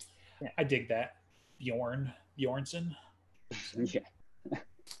 Yeah. I dig that. Bjornsson. Yeah.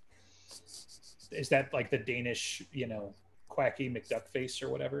 Is that like the Danish, you know, Quacky McDuckface or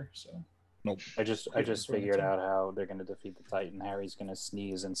whatever? So. Nope. I just figured out how they're going to defeat the Titan. Harry's going to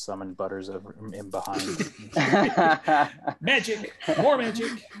sneeze and summon Butters over in behind. Magic, more magic.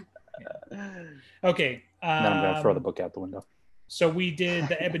 Yeah. Okay. And then I'm going to throw the book out the window. So we did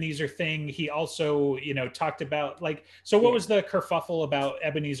the Ebenezer thing. He also, you know, talked about like. So what was the kerfuffle about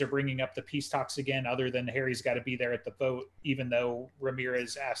Ebenezer bringing up the peace talks again? Other than Harry's got to be there at the vote, even though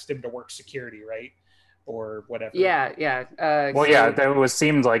Ramirez asked him to work security, right? Or whatever. Yeah. That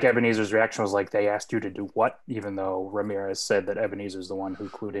seemed like Ebenezer's reaction was like, they asked you to do what? Even though Ramirez said that Ebenezer's the one who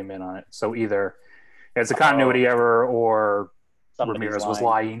clued him in on it. So either it's a continuity error or Ramirez was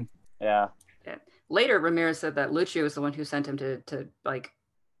lying. Yeah. Later, Ramirez said that Lucio was the one who sent him to like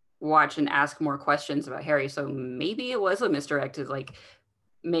watch and ask more questions about Harry. So maybe it was a misdirect to like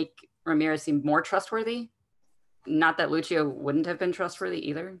make Ramirez seemed more trustworthy. Not that Lucio wouldn't have been trustworthy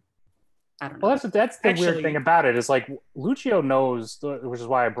either. I don't know. Well, that's the weird thing about it is like Lucio knows, which is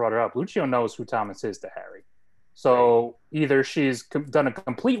why I brought it up. Lucio knows who Thomas is to Harry. So either she's done a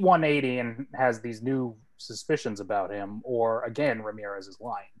complete 180 and has these new suspicions about him, or again, Ramirez is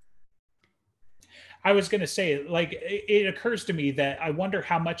lying. I was going to say, like, it occurs to me that I wonder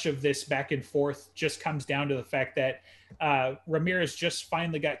how much of this back and forth just comes down to the fact that Ramirez just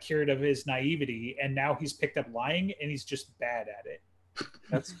finally got cured of his naivety, and now he's picked up lying, and he's just bad at it.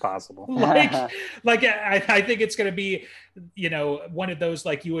 That's possible. I think it's going to be, one of those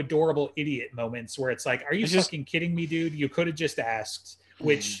like you adorable idiot moments where it's like, are you fucking kidding me, dude? You could have just asked.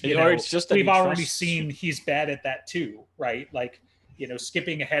 Which it's just we've already seen he's bad at that too, right? Like,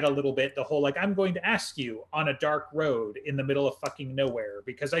 skipping ahead a little bit, the whole like, I'm going to ask you on a dark road in the middle of fucking nowhere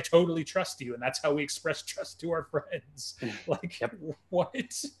because I totally trust you, and that's how we express trust to our friends. Like, what?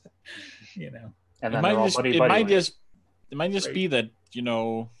 And it might just be that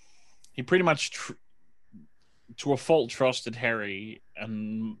he pretty much to a fault trusted Harry,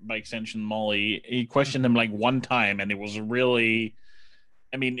 and by extension Molly. He questioned him like one time, and it was really,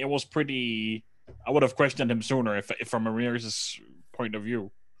 it was pretty. I would have questioned him sooner if from Ramirez's point of view.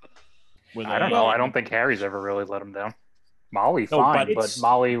 I don't know. I don't think Harry's ever really let him down. Molly, fine, but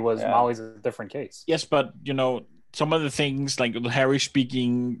Molly's a different case. Yes, but some of the things like Harry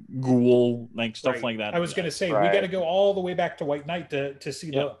speaking ghoul, like stuff like that. I was going to say we got to go all the way back to White Knight to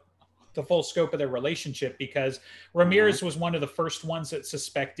see the full scope of their relationship, because Ramirez was one of the first ones that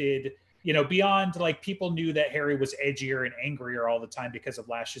suspected, beyond like people knew that Harry was edgier and angrier all the time because of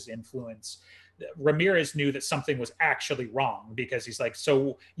Lash's influence. Ramirez knew that something was actually wrong, because he's like,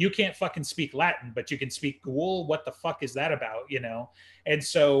 so you can't fucking speak Latin, but you can speak ghoul? What the fuck is that about? And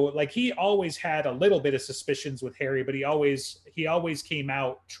so like he always had a little bit of suspicions with Harry, but he always came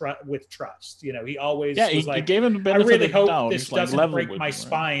out with trust. He always was like, he gave him the benefit I really of the hope doubt. this doesn't break my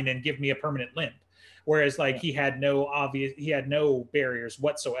spine and give me a permanent limp. Whereas like he had no barriers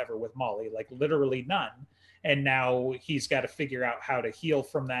whatsoever with Molly, like literally none. And now he's got to figure out how to heal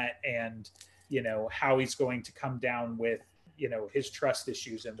from that, and how he's going to come down with, his trust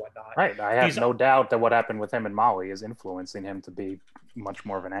issues and whatnot. Right. I have no doubt that what happened with him and Molly is influencing him to be much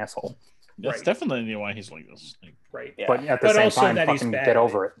more of an asshole. That's definitely why he's like this. Right. Yeah. But at the same time, fucking get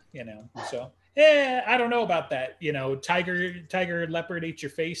over it. So I don't know about that. Tiger leopard ate your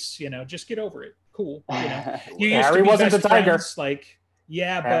face, just get over it. Cool. You used Harry to be wasn't best the tiger. Friends, like,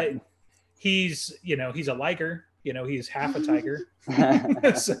 but he's a liger. He's half a tiger.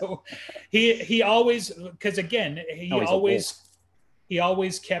 So he always, because again, he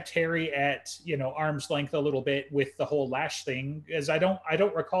always kept Harry at arm's length a little bit with the whole Lash thing, as I don't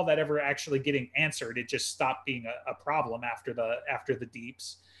recall that ever actually getting answered. It just stopped being a problem after the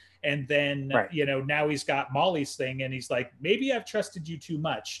deeps. And then now he's got Molly's thing, and he's like, maybe I've trusted you too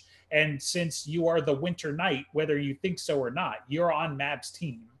much, and since you are the Winter Knight, whether you think so or not, you're on Mab's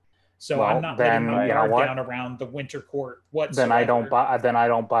team. So I'm not letting my guard down around the Winter Court whatsoever. Then I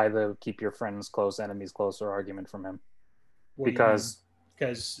don't buy the keep your friends close, enemies closer argument from him. Because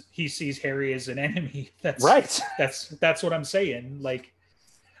he sees Harry as an enemy. That's right. That's what I'm saying. Like,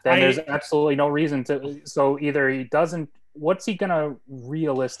 then there's absolutely no reason to. So either he doesn't. What's he gonna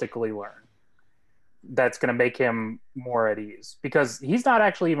realistically learn that's gonna make him more at ease? Because he's not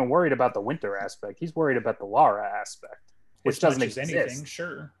actually even worried about the Winter aspect. He's worried about the Lara aspect. Which doesn't exist. Anything,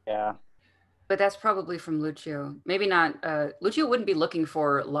 sure. Yeah. But that's probably from Lucio. Maybe not. Lucio wouldn't be looking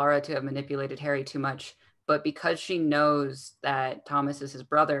for Lara to have manipulated Harry too much, but because she knows that Thomas is his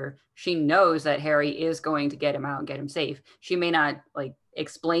brother, she knows that Harry is going to get him out and get him safe. She may not like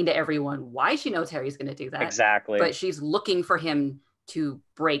explain to everyone why she knows Harry's going to do that. Exactly. But she's looking for him to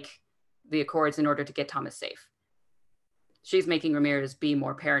break the Accords in order to get Thomas safe. She's making Ramirez be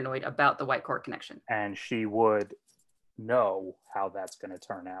more paranoid about the White Court connection. And she would know how that's going to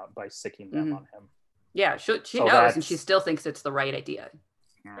turn out by sicking them on him. Yeah, she knows, and she still thinks it's the right idea.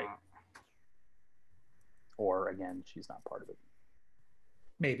 Right. Or again, she's not part of it.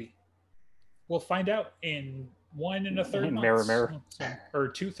 Maybe we'll find out in 1 1/3 months. Mirror. Or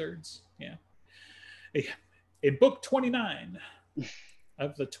 2/3. Yeah. In book 29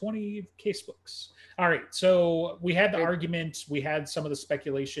 of the 20 case books. All right, so we had the argument, we had some of the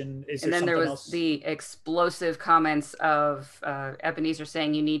speculation. And then there was the explosive comments of Ebenezer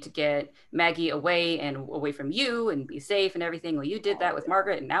saying you need to get Maggie away from you and be safe and everything. Well, you did that with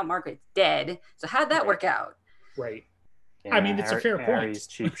Margaret, and now Margaret's dead. So how'd that work out? Right. Yeah, I mean, it's a fair point. Harry's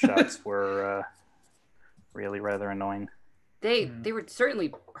cheap shots were really rather annoying. They were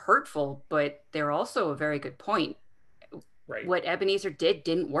certainly hurtful, but they're also a very good point. Right. what Ebenezer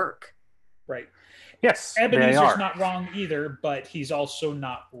didn't work. Right. Yes, Ebenezer's not wrong either, but he's also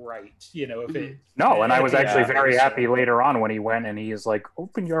not right. If it No, and I was actually very so. happy later on when he went and he is like,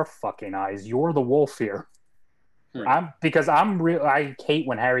 "Open your fucking eyes! You're the wolf here." Right. I hate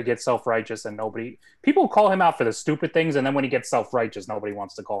when Harry gets self-righteous and people call him out for the stupid things, and then when he gets self-righteous, nobody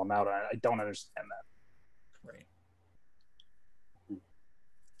wants to call him out. I don't understand that. Right.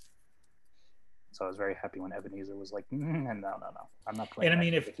 So I was very happy when Ebenezer was like, no, I'm not playing. And I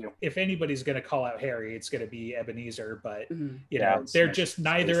mean, if anybody's going to call out Harry, it's going to be Ebenezer, but it's they're just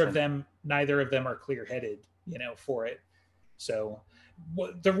neither of them are clear-headed, for it. So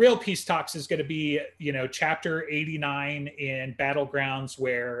the real peace talks is going to be, chapter 89 in Battlegrounds,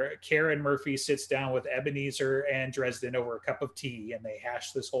 where Karen Murphy sits down with Ebenezer and Dresden over a cup of tea, and they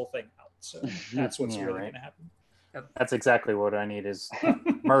hash this whole thing out. So that's what's really going to happen. That's exactly what I need, is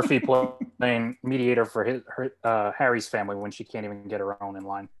Murphy playing mediator for Harry's family when she can't even get her own in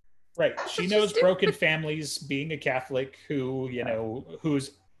line. Right. She knows broken families, being a Catholic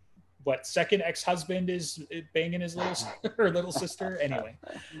who's second ex-husband is banging his her little sister anyway.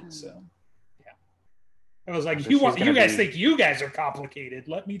 So yeah, I was like, you guys think you guys are complicated.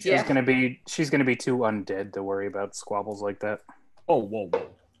 Let me tell you. She's gonna be too undead to worry about squabbles like that. Oh, whoa.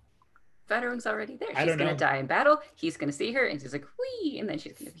 Veteran's already there. She's gonna die in battle. He's gonna see her, and she's like, "Wee!" And then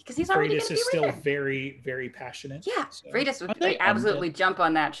she's gonna, because he's already gonna be is still there. very, very passionate. Yeah, so. Freitas would absolutely jump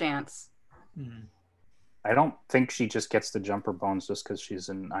on that chance. I don't think she just gets to jump her bones just because she's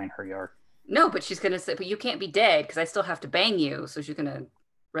in Einherjar. No, but she's gonna say, "But you can't be dead because I still have to bang you." So she's gonna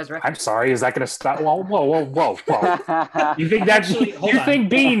resurrect. I'm sorry. Is that gonna stop? Whoa! You think that? You think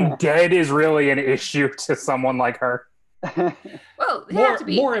being dead is really an issue to someone like her? Well,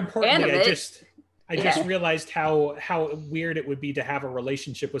 more importantly, I just realized how weird it would be to have a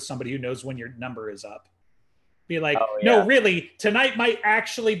relationship with somebody who knows when your number is up. Be like, no, really, tonight might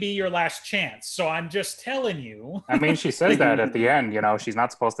actually be your last chance. So I'm just telling you. I mean, she says that at the end. She's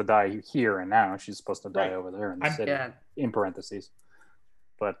not supposed to die here and now. She's supposed to die over there in the city. In parentheses.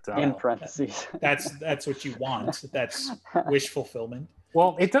 But in parentheses, that's what you want. That's wish fulfillment.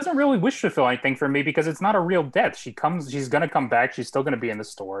 Well, it doesn't really wish fulfill anything for me because it's not a real death. She's going to come back. She's still going to be in the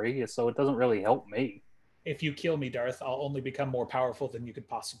story. So it doesn't really help me. If you kill me, Darth, I'll only become more powerful than you could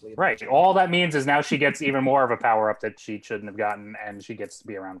possibly imagine. Right. All that means is now she gets even more of a power-up that she shouldn't have gotten, and she gets to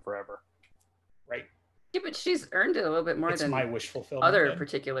be around forever. Right. Yeah, but she's earned it a little bit more than my wish fulfillment other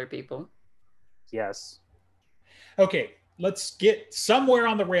particular people. Yes. Okay. Let's get somewhere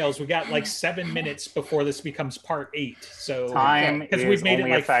on the rails. We got like 7 minutes before this becomes part 8. So time because we've made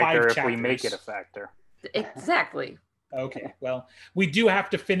only it like a factor 5 if chapters. We make it a factor. Exactly. Okay. Well, we do have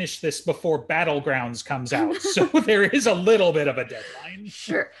to finish this before Battlegrounds comes out, so there is a little bit of a deadline.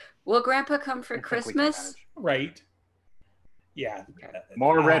 Sure. Will Grandpa come for Christmas? Right. Yeah. Okay.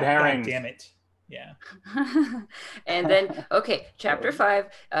 More red herrings. God damn it. Yeah. And then, chapter 5,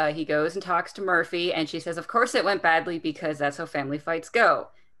 he goes and talks to Murphy, and she says, of course it went badly because that's how family fights go.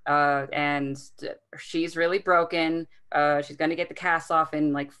 And she's really broken. She's going to get the cast off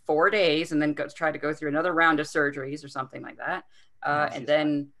in like 4 days and then try to go through another round of surgeries or something like that. And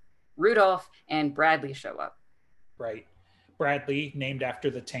then Rudolph and Bradley show up. Right. Bradley, named after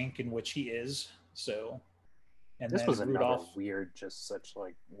the tank in which he is. So... And this was another weird, just such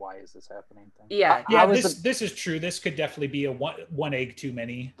like, why is this happening thing? Yeah, this is true. This could definitely be a one egg too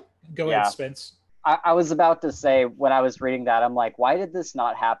many. Go ahead, Spence. I was about to say when I was reading that, I'm like, why did this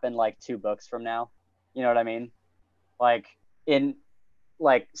not happen like 2 books from now? You know what I mean? Like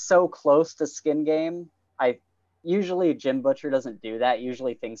so close to Skin Game. Usually Jim Butcher doesn't do that.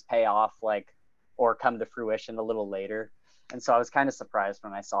 Usually things pay off or come to fruition a little later. And so I was kind of surprised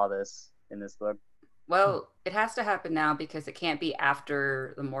when I saw this in this book. Well, it has to happen now because it can't be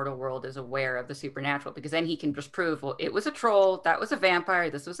after the mortal world is aware of the supernatural, because then he can just prove, well, it was a troll, that was a vampire,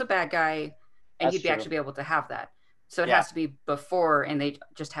 this was a bad guy, and he'd actually be able to have that. So it has to be before, and they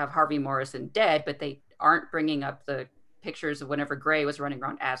just have Harvey Morrison dead, but they aren't bringing up the pictures of whenever Gray was running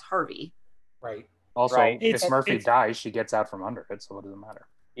around as Harvey. Right. Also, if Murphy dies, she gets out from under it, so it doesn't matter.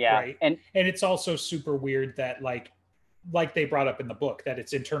 Yeah. Right. And it's also super weird that like they brought up in the book that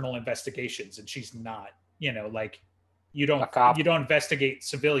it's internal investigations and she's not, you don't investigate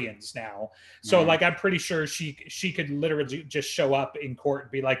civilians now. So I'm pretty sure she could literally just show up in court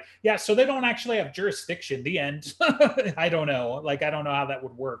and be like, yeah, so they don't actually have jurisdiction, the end. I don't know. I don't know how that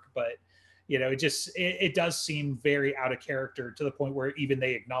would work, but it does seem very out of character to the point where even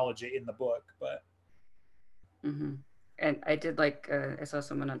they acknowledge it in the book, but. Mm-hmm. And I did I saw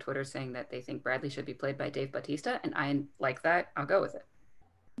someone on Twitter saying that they think Bradley should be played by Dave Bautista, and I like that. I'll go with it.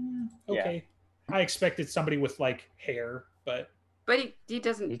 Okay. Yeah. I expected somebody with hair, but he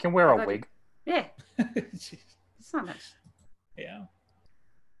doesn't. He can wear a wig. Yeah, it's not much. Yeah.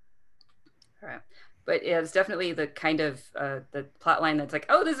 All right, but yeah, it's definitely the kind of the plot line that's like,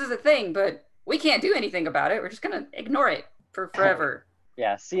 oh, this is a thing, but we can't do anything about it. We're just gonna ignore it for forever.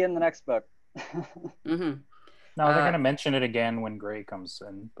 Yeah. See you in the next book. Mm-hmm. No, they're gonna mention it again when Gray comes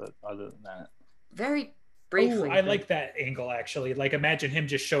in, but other than that, very briefly. I like that angle actually. Like, imagine him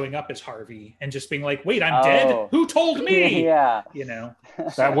just showing up as Harvey and just being like, "Wait, I'm dead. Who told me?" Yeah. You know,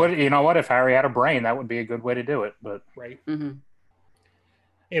 that would, you know what? If Harry had a brain, that would be a good way to do it. But right. Mm-hmm.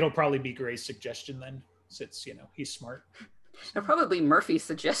 It'll probably be Gray's suggestion then, since he's smart. Or probably Murphy's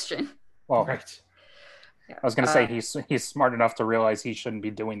suggestion. Well, right. I was going to say he's smart enough to realize he shouldn't be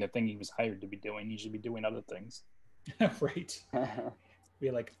doing the thing he was hired to be doing. He should be doing other things. Right.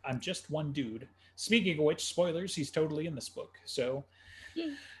 Be like, I'm just one dude. Speaking of which, spoilers, he's totally in this book. So,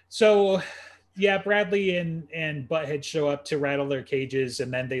 yeah, Bradley and Butthead show up to rattle their cages,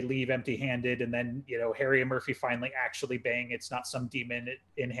 and then they leave empty-handed. And then Harry and Murphy finally actually bang. It's not some demon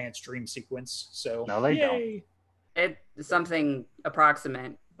enhanced dream sequence. So no, they don't. It's something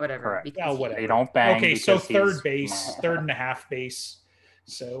approximate, whatever. Correct. Whatever. They don't bang. Okay, so third and a half base.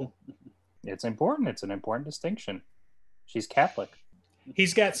 So it's important. It's an important distinction. She's Catholic.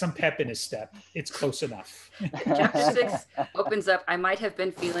 He's got some pep in his step. It's close enough. Chapter 6 opens up. I might have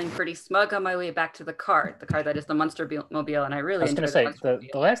been feeling pretty smug on my way back to the car that is the Monster Mobile, and I really enjoyed the Monster Mobile.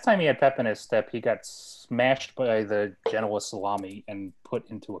 The last time he had pep in his step, he got smashed by the Genoa Salami and put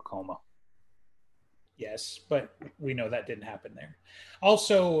into a coma. Yes, but we know that didn't happen there.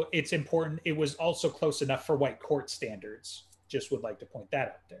 Also, it's important. It was also close enough for White Court standards. Just would like to point that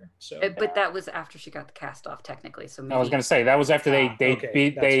out there. So, but that was after she got the cast off, technically. So maybe... I was going to say that was after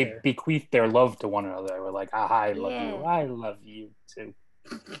they bequeathed their love to one another. They were like, I love you. I love you too.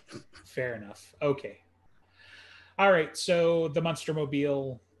 Fair enough. Okay. All right. So the Monster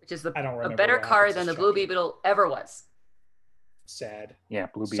Mobile, which is a better car than the Blue Beetle ever was. Sad. Yeah,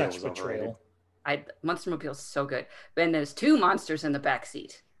 Blue Beetle was betrayal. Monster Mobile is so good. Then there's 2 monsters in the back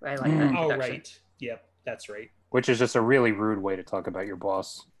seat. I like that. Oh, right. Yep, that's right. Which is just a really rude way to talk about your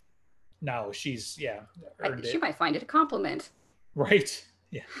boss. No, she's she might find it a compliment. Right.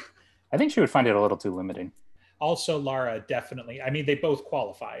 Yeah. I think she would find it a little too limiting. Also, Lara definitely. I mean, they both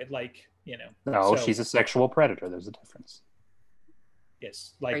qualified. No, she's a sexual predator. There's a difference.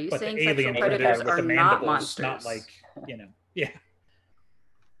 Yes, are you but saying the alien sexual predators with are the not mandibles, monsters? not yeah.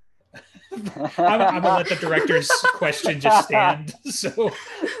 I'm gonna let the director's question just stand. So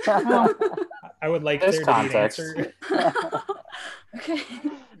I would like there to be an answer. Okay.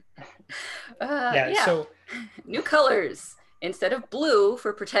 So new colors. Instead of blue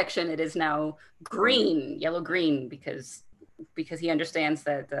for protection, it is now green, yellow-green, because he understands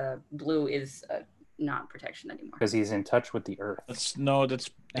that blue is not protection anymore. Because he's in touch with the earth.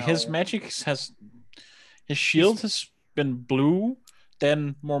 His magic his shield has been blue,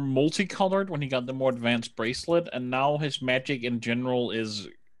 then more multicolored when he got the more advanced bracelet, and now his magic in general is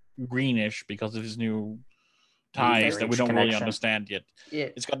greenish because of his new ties that we don't really understand yet. Yeah.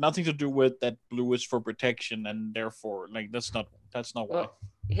 It's got nothing to do with that blue is for protection, and therefore, that's not why. Well,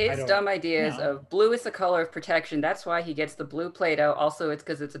 his dumb ideas of blue is the color of protection. That's why he gets the blue Play-Doh. Also, it's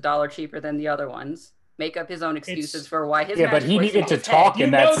because it's $1 cheaper than the other ones. Make up his own excuses for why his but he needed to talk in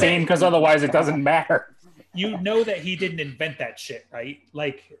that scene because otherwise it doesn't matter. You know that he didn't invent that shit, right?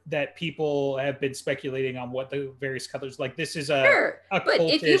 Like, that people have been speculating on what the various colors. Like, this is a but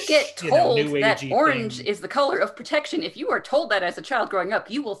if you get told that orange thing. is the color of protection, if you are told that as a child growing up,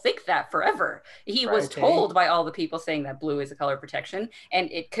 you will think that forever. He was told by all the people saying that blue is the color of protection,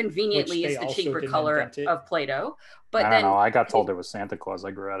 and it conveniently is the cheaper color of Play-Doh. But I don't know. I got told it was Santa Claus.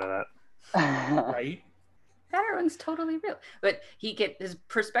 I grew out of that. Right? That one's totally real, but his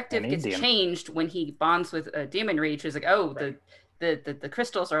perspective gets changed when he bonds with a Demon Reach. He's like, the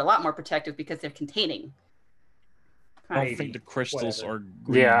crystals are a lot more protective because they're containing. I don't think the crystals are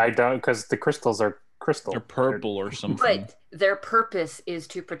green. Yeah, I don't, because the crystals are crystal. They're purple or something. But their purpose is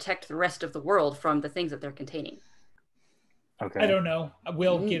to protect the rest of the world from the things that they're containing. Okay. I don't know.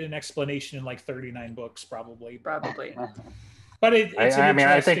 We'll get an explanation in 39 books, probably. Probably. But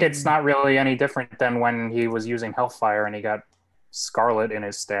I think it's not really any different than when he was using Hellfire and he got Scarlet in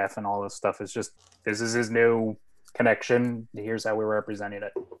his staff and all this stuff. It's just, this is his new connection. Here's how we're representing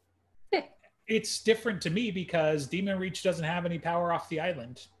it. Yeah. It's different to me because Demon Reach doesn't have any power off the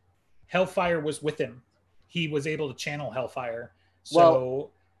island. Hellfire was with him. He was able to channel Hellfire. So,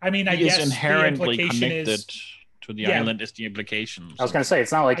 I guess inherently connected to the island is the implication. I was going to say,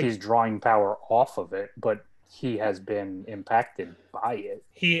 it's not like he's drawing power off of it, but he has been impacted by it.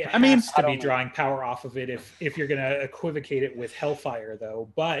 He has to be drawing power off of it if you're going to equivocate it with Hellfire, though.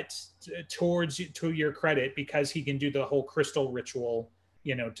 But to your credit, because he can do the whole crystal ritual,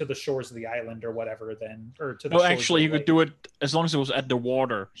 to the shores of the island or whatever, or to the shores actually, of he could do it as long as it was at the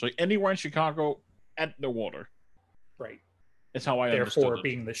water. So anywhere in Chicago, at the water. Right. That's how I understood it. Therefore,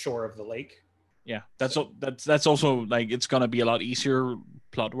 being the shore of the lake. Yeah, that's also like it's gonna be a lot easier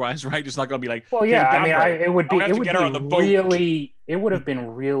plot wise, right? It's not gonna be like. Well, yeah, I mean, it would have been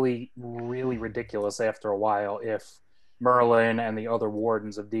really, really ridiculous after a while if Merlin and the other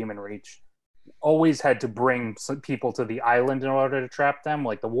wardens of Demon Reach always had to bring some people to the island in order to trap them.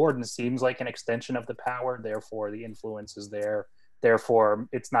 Like the warden seems like an extension of the power, therefore the influence is there. Therefore,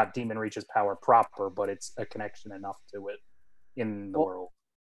 it's not Demon Reach's power proper, but it's a connection enough to it in the world.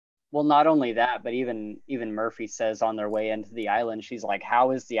 Well, not only that, but even Murphy says on their way into the island, she's like,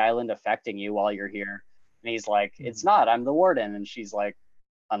 "How is the island affecting you while you're here?" And he's like, "It's not. I'm the warden." And she's like,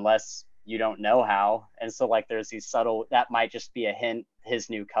 "Unless you don't know how." And so like there's these subtle, that might just be a hint, his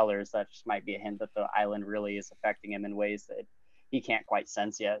new colors, that just might be a hint that the island really is affecting him in ways that he can't quite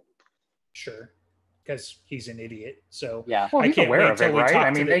sense yet. Sure. Because he's an idiot. So yeah, well, he's aware of it, right?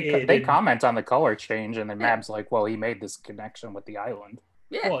 I mean, they comment on the color change, and then Mab's like, "Well, he made this connection with the island."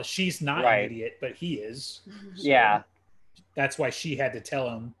 Yeah. Well, she's not an idiot, but he is. So yeah. That's why she had to tell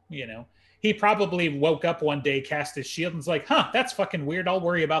him, He probably woke up one day, cast his shield, and was like, that's fucking weird. I'll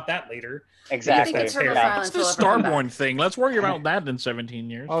worry about that later. Exactly. It's the Starborn thing. Let's worry about that in 17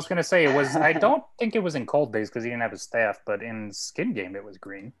 years. I was going to say, I don't think it was in Cold Days because he didn't have his staff, but in Skin Game it was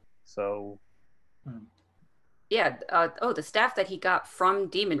green. So. Yeah. The staff that he got from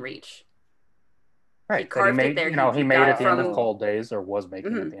Demon Reach. Right, he made it at the end of Cold Days, or was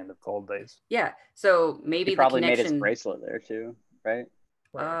making it at the end of Cold Days. Yeah, so maybe he probably made his bracelet there too, right?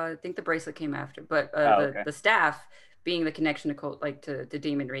 I think the bracelet came after, but the staff being the connection to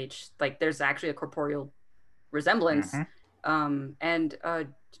Demon Reach, like there's actually a corporeal resemblance, and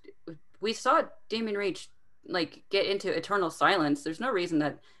we saw Demon Reach like get into eternal silence. There's no reason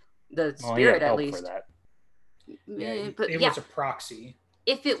that the spirit at least. It was a proxy.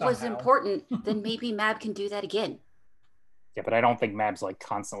 If it was important, then maybe Mab can do that again. Yeah, but I don't think Mab's like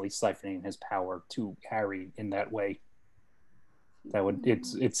constantly siphoning his power to Harry in that way.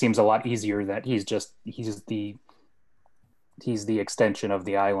 It seems a lot easier that he's the extension of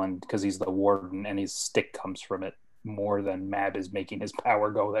the island because he's the warden and his stick comes from it more than Mab is making his power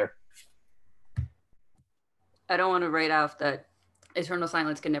go there. I don't want to write off that Eternal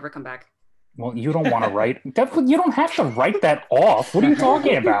Silence can never come back. Well, you don't want to write. You don't have to write that off. What are you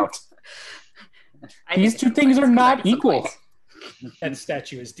talking about? These two things are not equal. That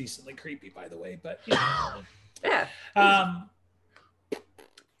statue is decently creepy, by the way. But yeah.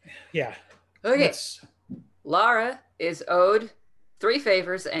 Yeah. Okay. Lara is owed 3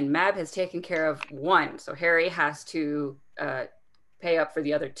 favors, and Mab has taken care of 1. So Harry has to pay up for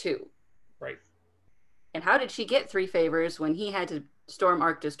the other 2. Right. And how did she get 3 favors when he had to storm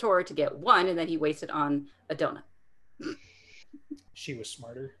Arctis Tor to get 1, and then he wasted on a donut? She was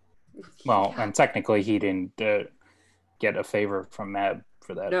smarter. Well, and technically he didn't get a favor from Mab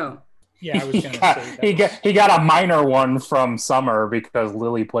for that. No. Yeah, I was going to say that. He got a minor one from Summer because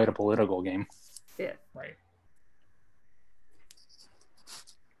Lily played a political game. Yeah. Right.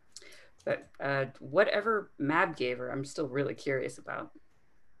 But whatever Mab gave her, I'm still really curious about.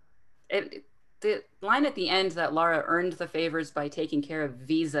 The line at the end that Lara earned the favors by taking care of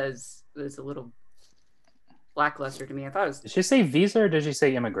visas was a little lackluster to me. I thought it was... Did she say visa or did she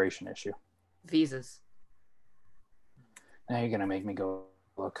say immigration issue? Visas. Now you're going to make me go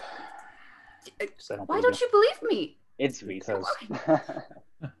look. Why don't you believe me? It's visas. Why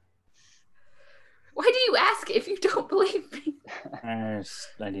do you ask if you don't believe me?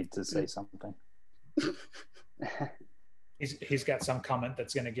 I need to say something. He's got some comment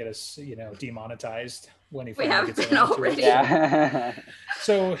that's going to get us, demonetized when he finally gets been already. Yeah.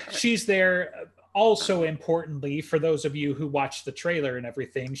 So she's there. Also, importantly, for those of you who watch the trailer and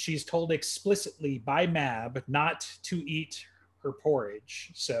everything, she's told explicitly by Mab not to eat her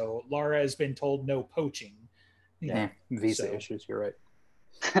porridge. So Lara has been told no poaching. Visa issues. You're right.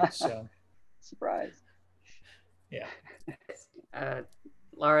 So surprise. Yeah.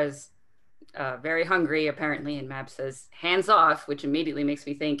 Lara's very hungry apparently, and Mab says hands off, which immediately makes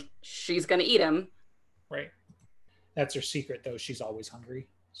me think she's gonna eat him. Right. That's her secret, though. She's always hungry.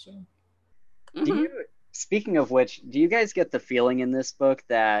 So Speaking of which, do you guys get the feeling in this book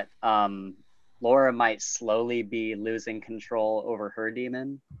that Laura might slowly be losing control over her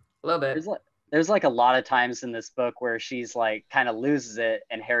demon? A little bit. There's like a lot of times in this book where she's like kind of loses it,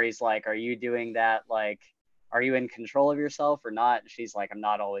 and Harry's like, "Are you doing that like are you in control of yourself or not? She's like, I'm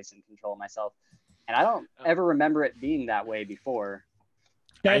not always in control of myself. And I don't ever remember it being that way before.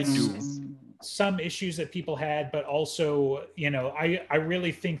 That's some issues that people had, but also, I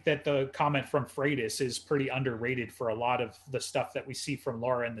really think that the comment from Freitas is pretty underrated for a lot of the stuff that we see from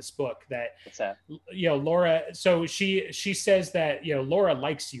Laura in this book. What's that? Laura. So she says that Laura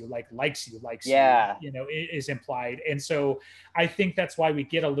likes you, yeah, is implied, and so I think that's why we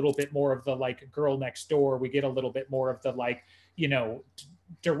get a little bit more of the like girl next door. We get a little bit more of the like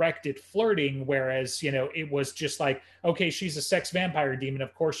directed flirting, whereas it was just like, okay, she's a sex vampire demon,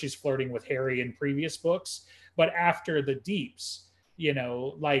 of course she's flirting with Harry in previous books, but after the Deeps,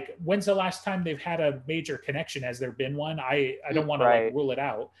 like when's the last time they've had a major connection? Has there been one? I don't want to like rule it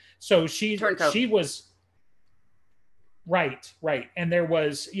out. So she was right, and there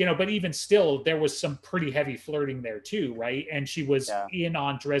was but even still there was some pretty heavy flirting there too, right? And she was in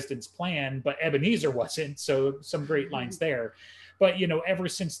on Dresden's plan, but Ebenezer wasn't, so some great lines there. But, ever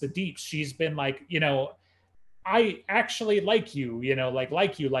since the Deeps, she's been like, I actually like you,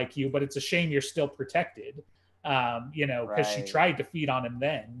 like you, but it's a shame you're still protected, because she tried to feed on him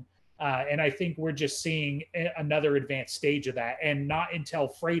then. And I think we're just seeing another advanced stage of that. And not until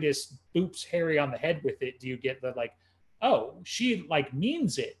Freitas boops Harry on the head with it do you get the like, oh, she like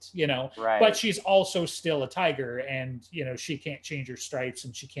means it, Right. But she's also still a tiger, and, she can't change her stripes,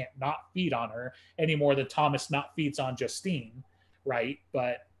 and she can't not feed on her any more than Thomas not feeds on Justine. Right.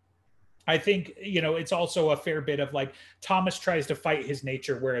 But I think, it's also a fair bit of like Thomas tries to fight his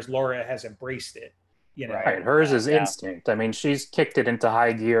nature, whereas Laura has embraced it, Right. Hers is instinct. I mean, she's kicked it into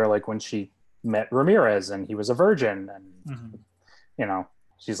high gear, like when she met Ramirez and he was a virgin, and,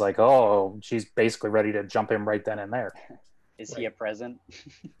 she's like, oh, she's basically ready to jump him right then and there. Is he a present?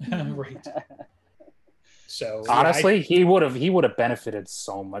 Right. So honestly, he would have benefited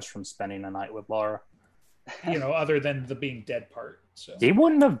so much from spending a night with Laura. Other than the being dead part. So he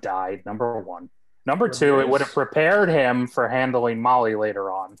wouldn't have died, number one. Number two, it would have prepared him for handling Molly later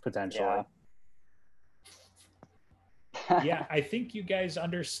on, potentially. Yeah, I think you guys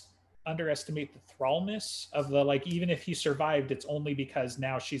underestimate the thrallness of the like. Even if he survived, it's only because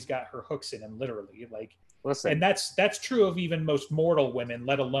now she's got her hooks in him, literally. Like, listen, and that's true of even most mortal women,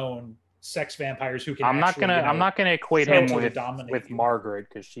 let alone sex vampires who can. I'm not gonna equate him with Margaret,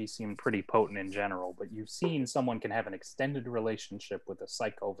 because she seemed pretty potent in general. But you've seen someone can have an extended relationship with a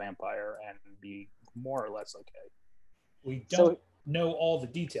psycho vampire and be more or less okay. We don't know all the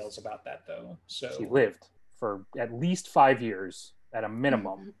details about that though. So she lived for at least 5 years at a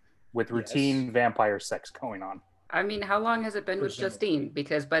minimum with routine vampire sex going on. I mean, how long has it been with Justine?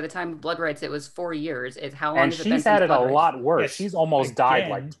 Because by the time of Blood Rights, it was 4 years. How long and has it been she's had it a Blood lot Rights? worse. She's almost died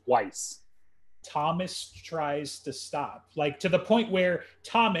like twice. Thomas tries to stop, like to the point where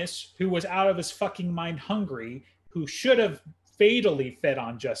Thomas, who was out of his fucking mind hungry, who should have fatally fed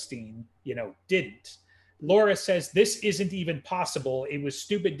on Justine, didn't. Laura says this isn't even possible. It was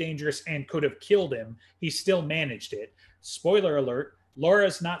stupid, dangerous, and could have killed him. He still managed it. Spoiler alert.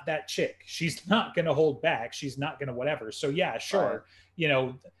 Laura's not that chick. She's not going to hold back. She's not going to whatever. So yeah, sure.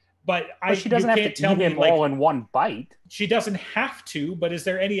 But she doesn't have to eat him all in one bite. She doesn't have to, but is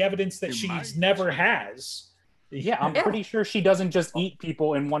there any evidence that she's never has? Yeah, I'm pretty sure she doesn't just eat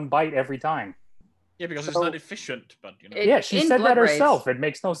people in one bite every time. Yeah, because it's not efficient, but she said that herself. It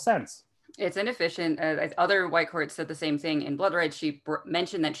makes no sense. It's inefficient. Other White Courts said the same thing. In Blood Rights, she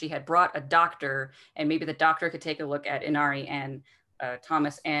mentioned that she had brought a doctor, and maybe the doctor could take a look at Inari and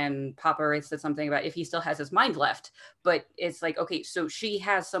Thomas, and Papa Wraith said something about if he still has his mind left. But it's like, okay, so she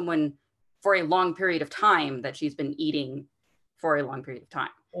has someone for a long period of time that she's been eating for a long period of time.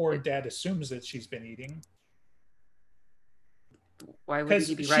 Or Dad assumes that she's been eating. Why would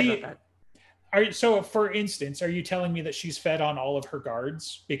he be right about that? So, for instance, are you telling me that she's fed on all of her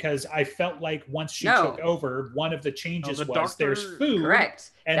guards? Because I felt like once she took over, one of the changes was there's food,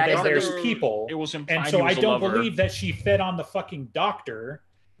 correct, and then there's people. It was implied, and so I don't believe that she fed on the fucking doctor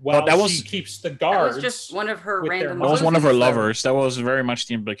while she keeps the guards. That was just one of her random. That was one of her lovers. That was very much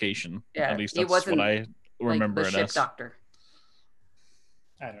the implication. Yeah, at least that's what I remember it as. Doctor.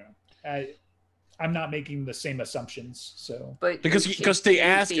 I don't know. I'm not making the same assumptions, so. But because they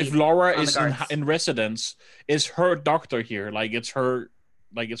ask if Laura is in residence, is her doctor here? Like it's her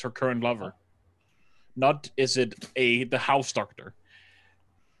current lover, not is it the house doctor?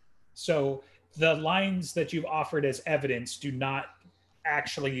 So the lines that you've offered as evidence do not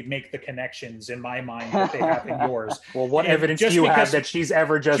actually make the connections in my mind that they have in yours. Well, what evidence do you have that she's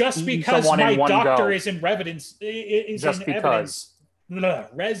ever just eaten someone in one go? Just because my doctor is in evidence, evidence,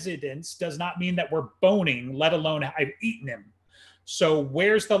 residence does not mean that we're boning, let alone I've eaten him. So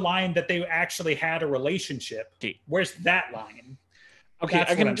where's the line that they actually had a relationship? Okay. Where's that line? Okay,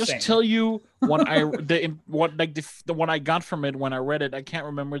 That's I what can I'm just saying. tell you what the one I got from it when I read it. I can't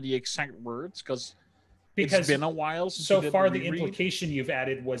remember the exact words because it's been a while since so we did far the the reread. implication you've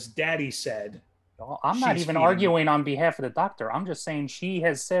added was Daddy said. Well, I'm not She's even feeding. arguing on behalf of the doctor. I'm just saying she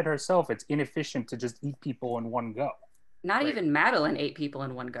has said herself it's inefficient to just eat people in one go. Not even Madeline ate people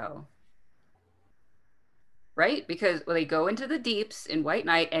in one go. Right? Because they go into the deeps in White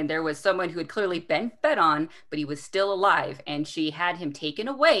Knight, and there was someone who had clearly been fed on, but he was still alive, and she had him taken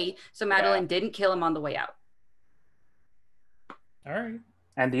away, so Madeline didn't kill him on the way out. All right.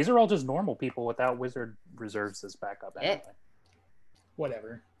 And these are all just normal people without wizard reserves as backup anyway.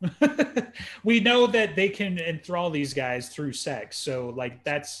 Whatever. We know that they can enthrall these guys through sex, so like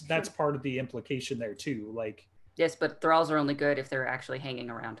that's part of the implication there too. Like, yes, but thralls are only good if they're actually hanging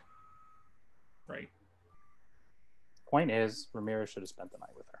around. Right. Point is, Ramirez should have spent the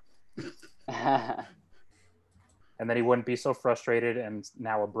night with her. And then he wouldn't be so frustrated and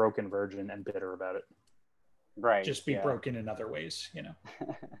now a broken virgin and bitter about it. Right. Just be broken in other ways,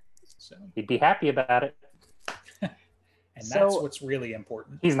 So he'd be happy about it. And that's what's really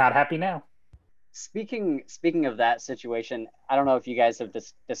important. He's not happy now. Speaking of that situation, I don't know if you guys have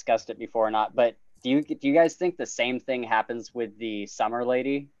discussed it before or not, but do you guys think the same thing happens with the summer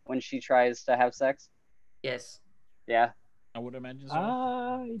lady when she tries to have sex? Yes. Yeah. I would imagine so.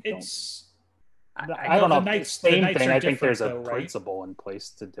 I don't know. The Same nights thing. are I think there's different, a though, right? principle in place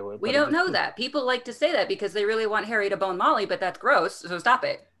to do it. We don't know that. People like to say that because they really want Harry to bone Molly, but that's gross. So stop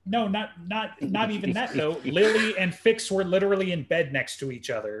it. No, not even that though. Lily and Fix were literally in bed next to each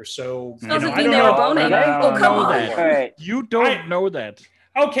other. So Doesn't I mean don't they know. were boning. Oh, come on. Right. You don't know that.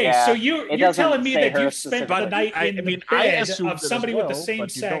 Okay, Yeah, so it you're doesn't telling me say that her you've spent the specifically. night in the bed of somebody with the same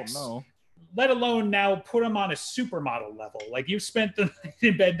but you don't sex, know. let alone now put them on a supermodel level. Like you spent the night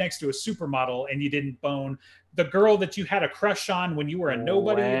in bed next to a supermodel and you didn't bone the girl that you had a crush on when you were a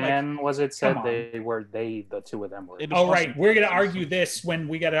nobody. When was it said come on. the two of them were? Oh, right. We're going to argue this when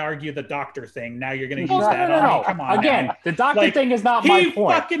we got to argue the doctor thing. Now you're going to use that on me. Come on. Again, now. the doctor thing is not my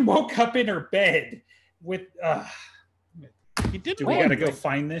point. He fucking woke up in her bed with. He didn't. Do we got to go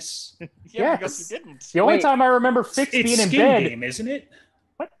find this? Yeah, because he didn't. The only time I remember Fix being in bed. Game, isn't it?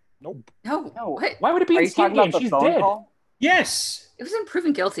 What? Nope. No. What? Why would it be in Skin Game? She's dead. Call? Yes. It was in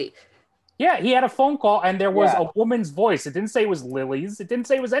Proven Guilty. Yeah, he had a phone call and there was a woman's voice. It didn't say it was Lily's. It didn't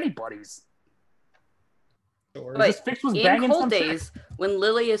say it was anybody's. But in Cold Days, when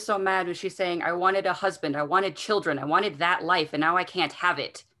Lily is so mad when she's saying, I wanted a husband, I wanted children, I wanted that life, and now I can't have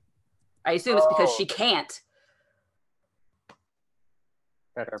it. I assume it's because she can't.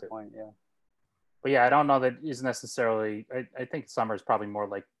 Fair point, yeah. But yeah, I don't know that is necessarily. I think Summer's probably more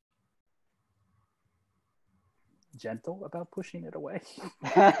like gentle about pushing it away,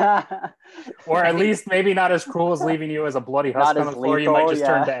 or at least maybe not as cruel as leaving you as a bloody husk on the floor. You might just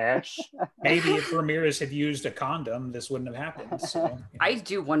turn to ash. Maybe if Ramirez had used a condom, this wouldn't have happened. So I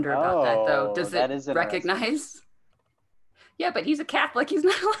do wonder about that, though. Does it recognize? Yeah, but he's a Catholic. He's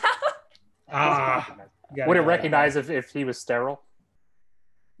not allowed. Would it recognize if he was sterile?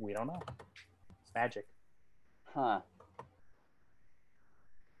 We don't know. It's magic. Huh.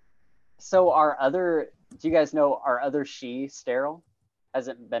 So do you guys know, are other she sterile? Has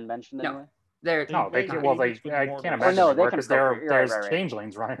it been mentioned anyway? I can't imagine because there's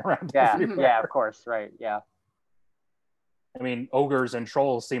changelings running around. Yeah, everywhere. yeah, of course, right, yeah. I mean, ogres and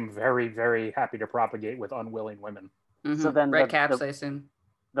trolls seem very, very happy to propagate with unwilling women. Mm-hmm. So then Red Caps, I assume.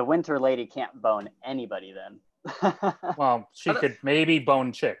 The Winter Lady can't bone anybody then. Well, she could maybe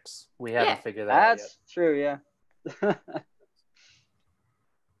bone chicks. We haven't figured that out yet. That's true, yeah.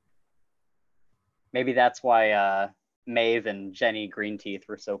 Maybe that's why Maeve and Jenny Greenteeth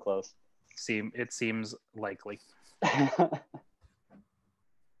were so close. It seems likely. I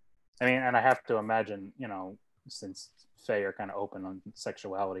mean, and I have to imagine, since Fae are kind of open on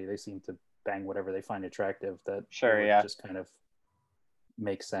sexuality, they seem to bang whatever they find attractive. That just kind of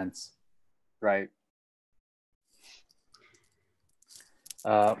makes sense. Right.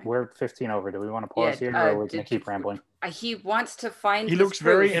 We're 15 over. Do we want to pause here, or are we going to keep rambling? He wants to find. He looks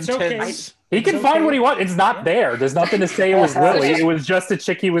very intense. Okay. He can find what he wants. It's not there. There's nothing to say it was Lily. It was just a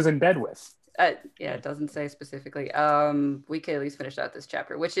chick he was in bed with. It doesn't say specifically. We could at least finish out this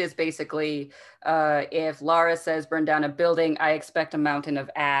chapter, which is basically if Lara says burn down a building, I expect a mountain of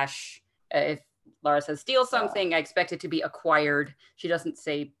ash. If Lara says steal something, I expect it to be acquired. She doesn't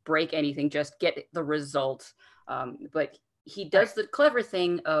say break anything, just get the result. But he does the clever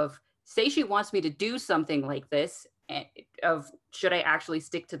thing of say she wants me to do something like this, and of should I actually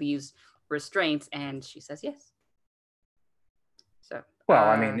stick to these restraints? And she says yes. Well,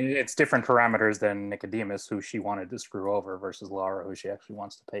 I mean, it's different parameters than Nicodemus, who she wanted to screw over, versus Lara, who she actually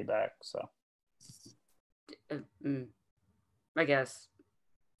wants to pay back. So, I guess.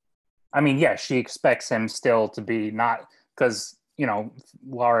 I mean, yeah, she expects him still to be not, because, you know,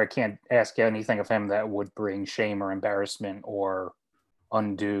 Lara can't ask anything of him that would bring shame or embarrassment or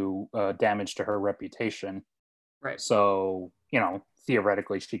undue damage to her reputation. Right. So, you know,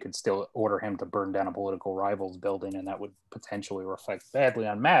 theoretically, she could still order him to burn down a political rival's building, and that would potentially reflect badly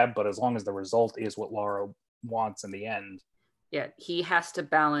on Mab. But as long as the result is what Lara wants in the end. Yeah, he has to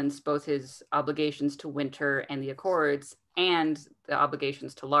balance both his obligations to Winter and the Accords and the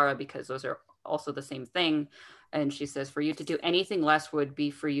obligations to Lara, because those are also the same thing. And she says, for you to do anything less would be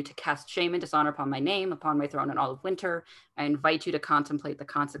for you to cast shame and dishonor upon my name, upon my throne and all of Winter. I invite you to contemplate the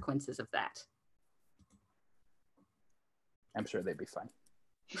consequences of that. I'm sure they'd be fine.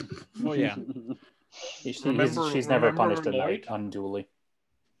 Oh, yeah. She's never punished a knight unduly.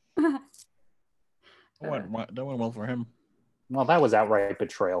 That went well for him. Well, that was outright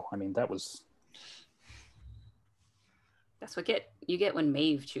betrayal. I mean, that was... That's what you get when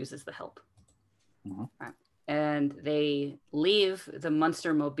Maeve chooses the help. Mm-hmm. Right. And they leave the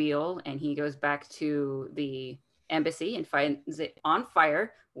Munster Mobile, and he goes back to the embassy and finds it on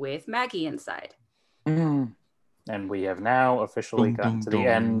fire with Maggie inside. And we have now officially gotten to the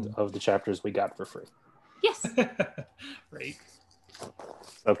end of the chapters we got for free. Yes. Right.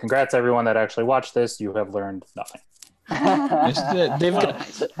 So congrats everyone that actually watched this. You have learned nothing. We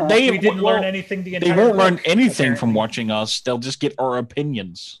didn't learn anything the entire They won't learn book, anything from apparently. watching us. They'll just get our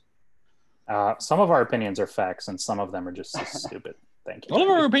opinions. Some of our opinions are facts, and some of them are just so stupid. Thank you. All of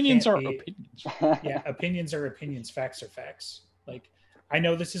our opinions can't are be- opinions. Yeah, opinions are opinions, facts are facts. Like, I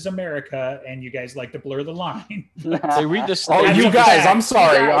know this is America, and you guys like to blur the line. They read this. Oh, That's you a guys! fact. I'm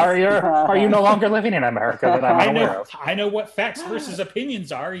sorry. You guys. Are you no longer living in America that I'm unaware of? I know what facts versus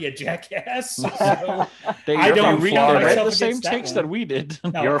opinions are, you jackass. So, They I don't read Florida. read the myself same against that text one. that we did.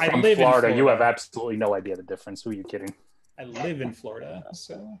 no, You're I from live Florida. in You have Florida. absolutely no idea the difference. Who are you kidding? I live in Florida,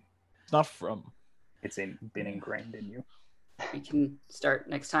 so It's not from. It's been ingrained in you. We can start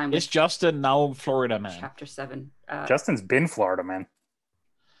next time It's with Justin, now Florida man. chapter 7. Justin's been Florida, man.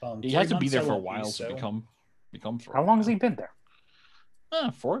 He has to be 3 there for a months, I while won't be, to so. become Florida. How long has he been there?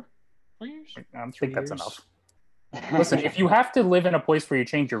 4 years. I don't 3 think that's years. enough. Listen, if you have to live in a place where you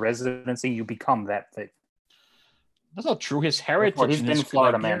change your residency, you become that thing. That's not true. His heritage. Well, he's and been his,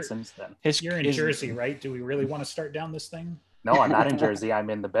 Florida like, man since then. You're in Jersey, right? Do we really want to start down this thing? No, I'm not in Jersey. I'm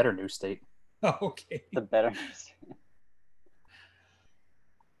in the better new state. Oh, okay. The better.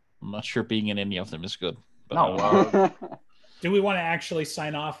 I'm not sure being in any of them is good. But, No, Do we want to actually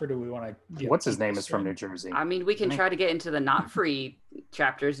sign off, or do we want to? what's his name is from New Jersey. I mean, we can try to get into the not free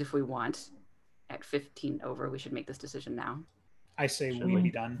chapters if we want. At 15 over, we should make this decision now. I say Should we we?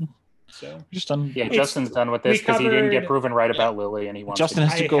 be done. So just done. Yeah, It's- Justin's done with this we because he didn't get covered- proven right about Lily, and he wants Justin to.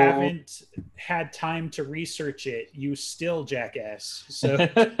 has to I go. haven't had time to research it. You still jackass. So.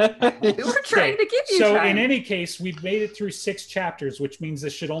 We were trying to give you So time. in any case, we've made it through 6 chapters, which means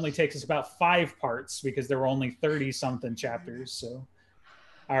this should only take us about 5 parts because there were only 30 something chapters. So,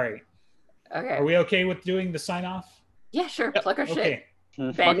 all right, Okay. are we okay with doing the sign off? Yeah, sure. Plug our Okay,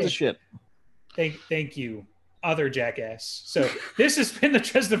 Fuck Ben. the shit. thank you, other jackass. So this has been the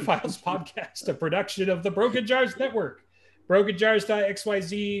Dresden Files podcast, a production of the Broken Jars Network,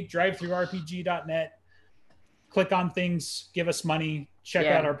 brokenjars.xyz, drivethrurpg.net. Click on things, give us money, check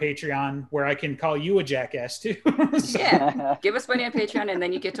Yeah. out our Patreon, where I can call you a jackass too. So- Yeah. Give us money on Patreon, and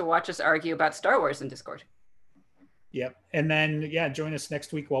then you get to watch us argue about Star Wars in Discord. Yep. And then, yeah, join us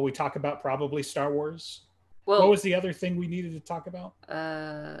next week while we talk about probably Star Wars. Well, What was the other thing we needed to talk about?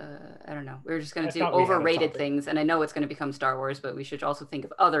 I don't know. We were just going I to do thought we had a overrated topic. things, and I know it's going to become Star Wars, but we should also think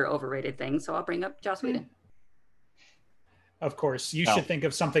of other overrated things. So I'll bring up Joss Whedon. Of course, you Oh. should think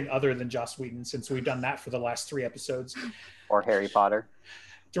of something other than Joss Whedon, since we've done that for the last 3 episodes. Or Harry Potter.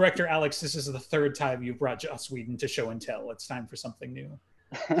 Director Alex, this is the 3rd time you've brought Joss Whedon to show and tell. It's time for something new.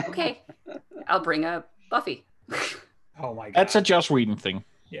 Okay, I'll bring up Buffy. Oh my God. That's a Joss Whedon thing.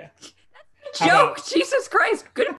 Yeah. How about- Joke! Jesus Christ! Good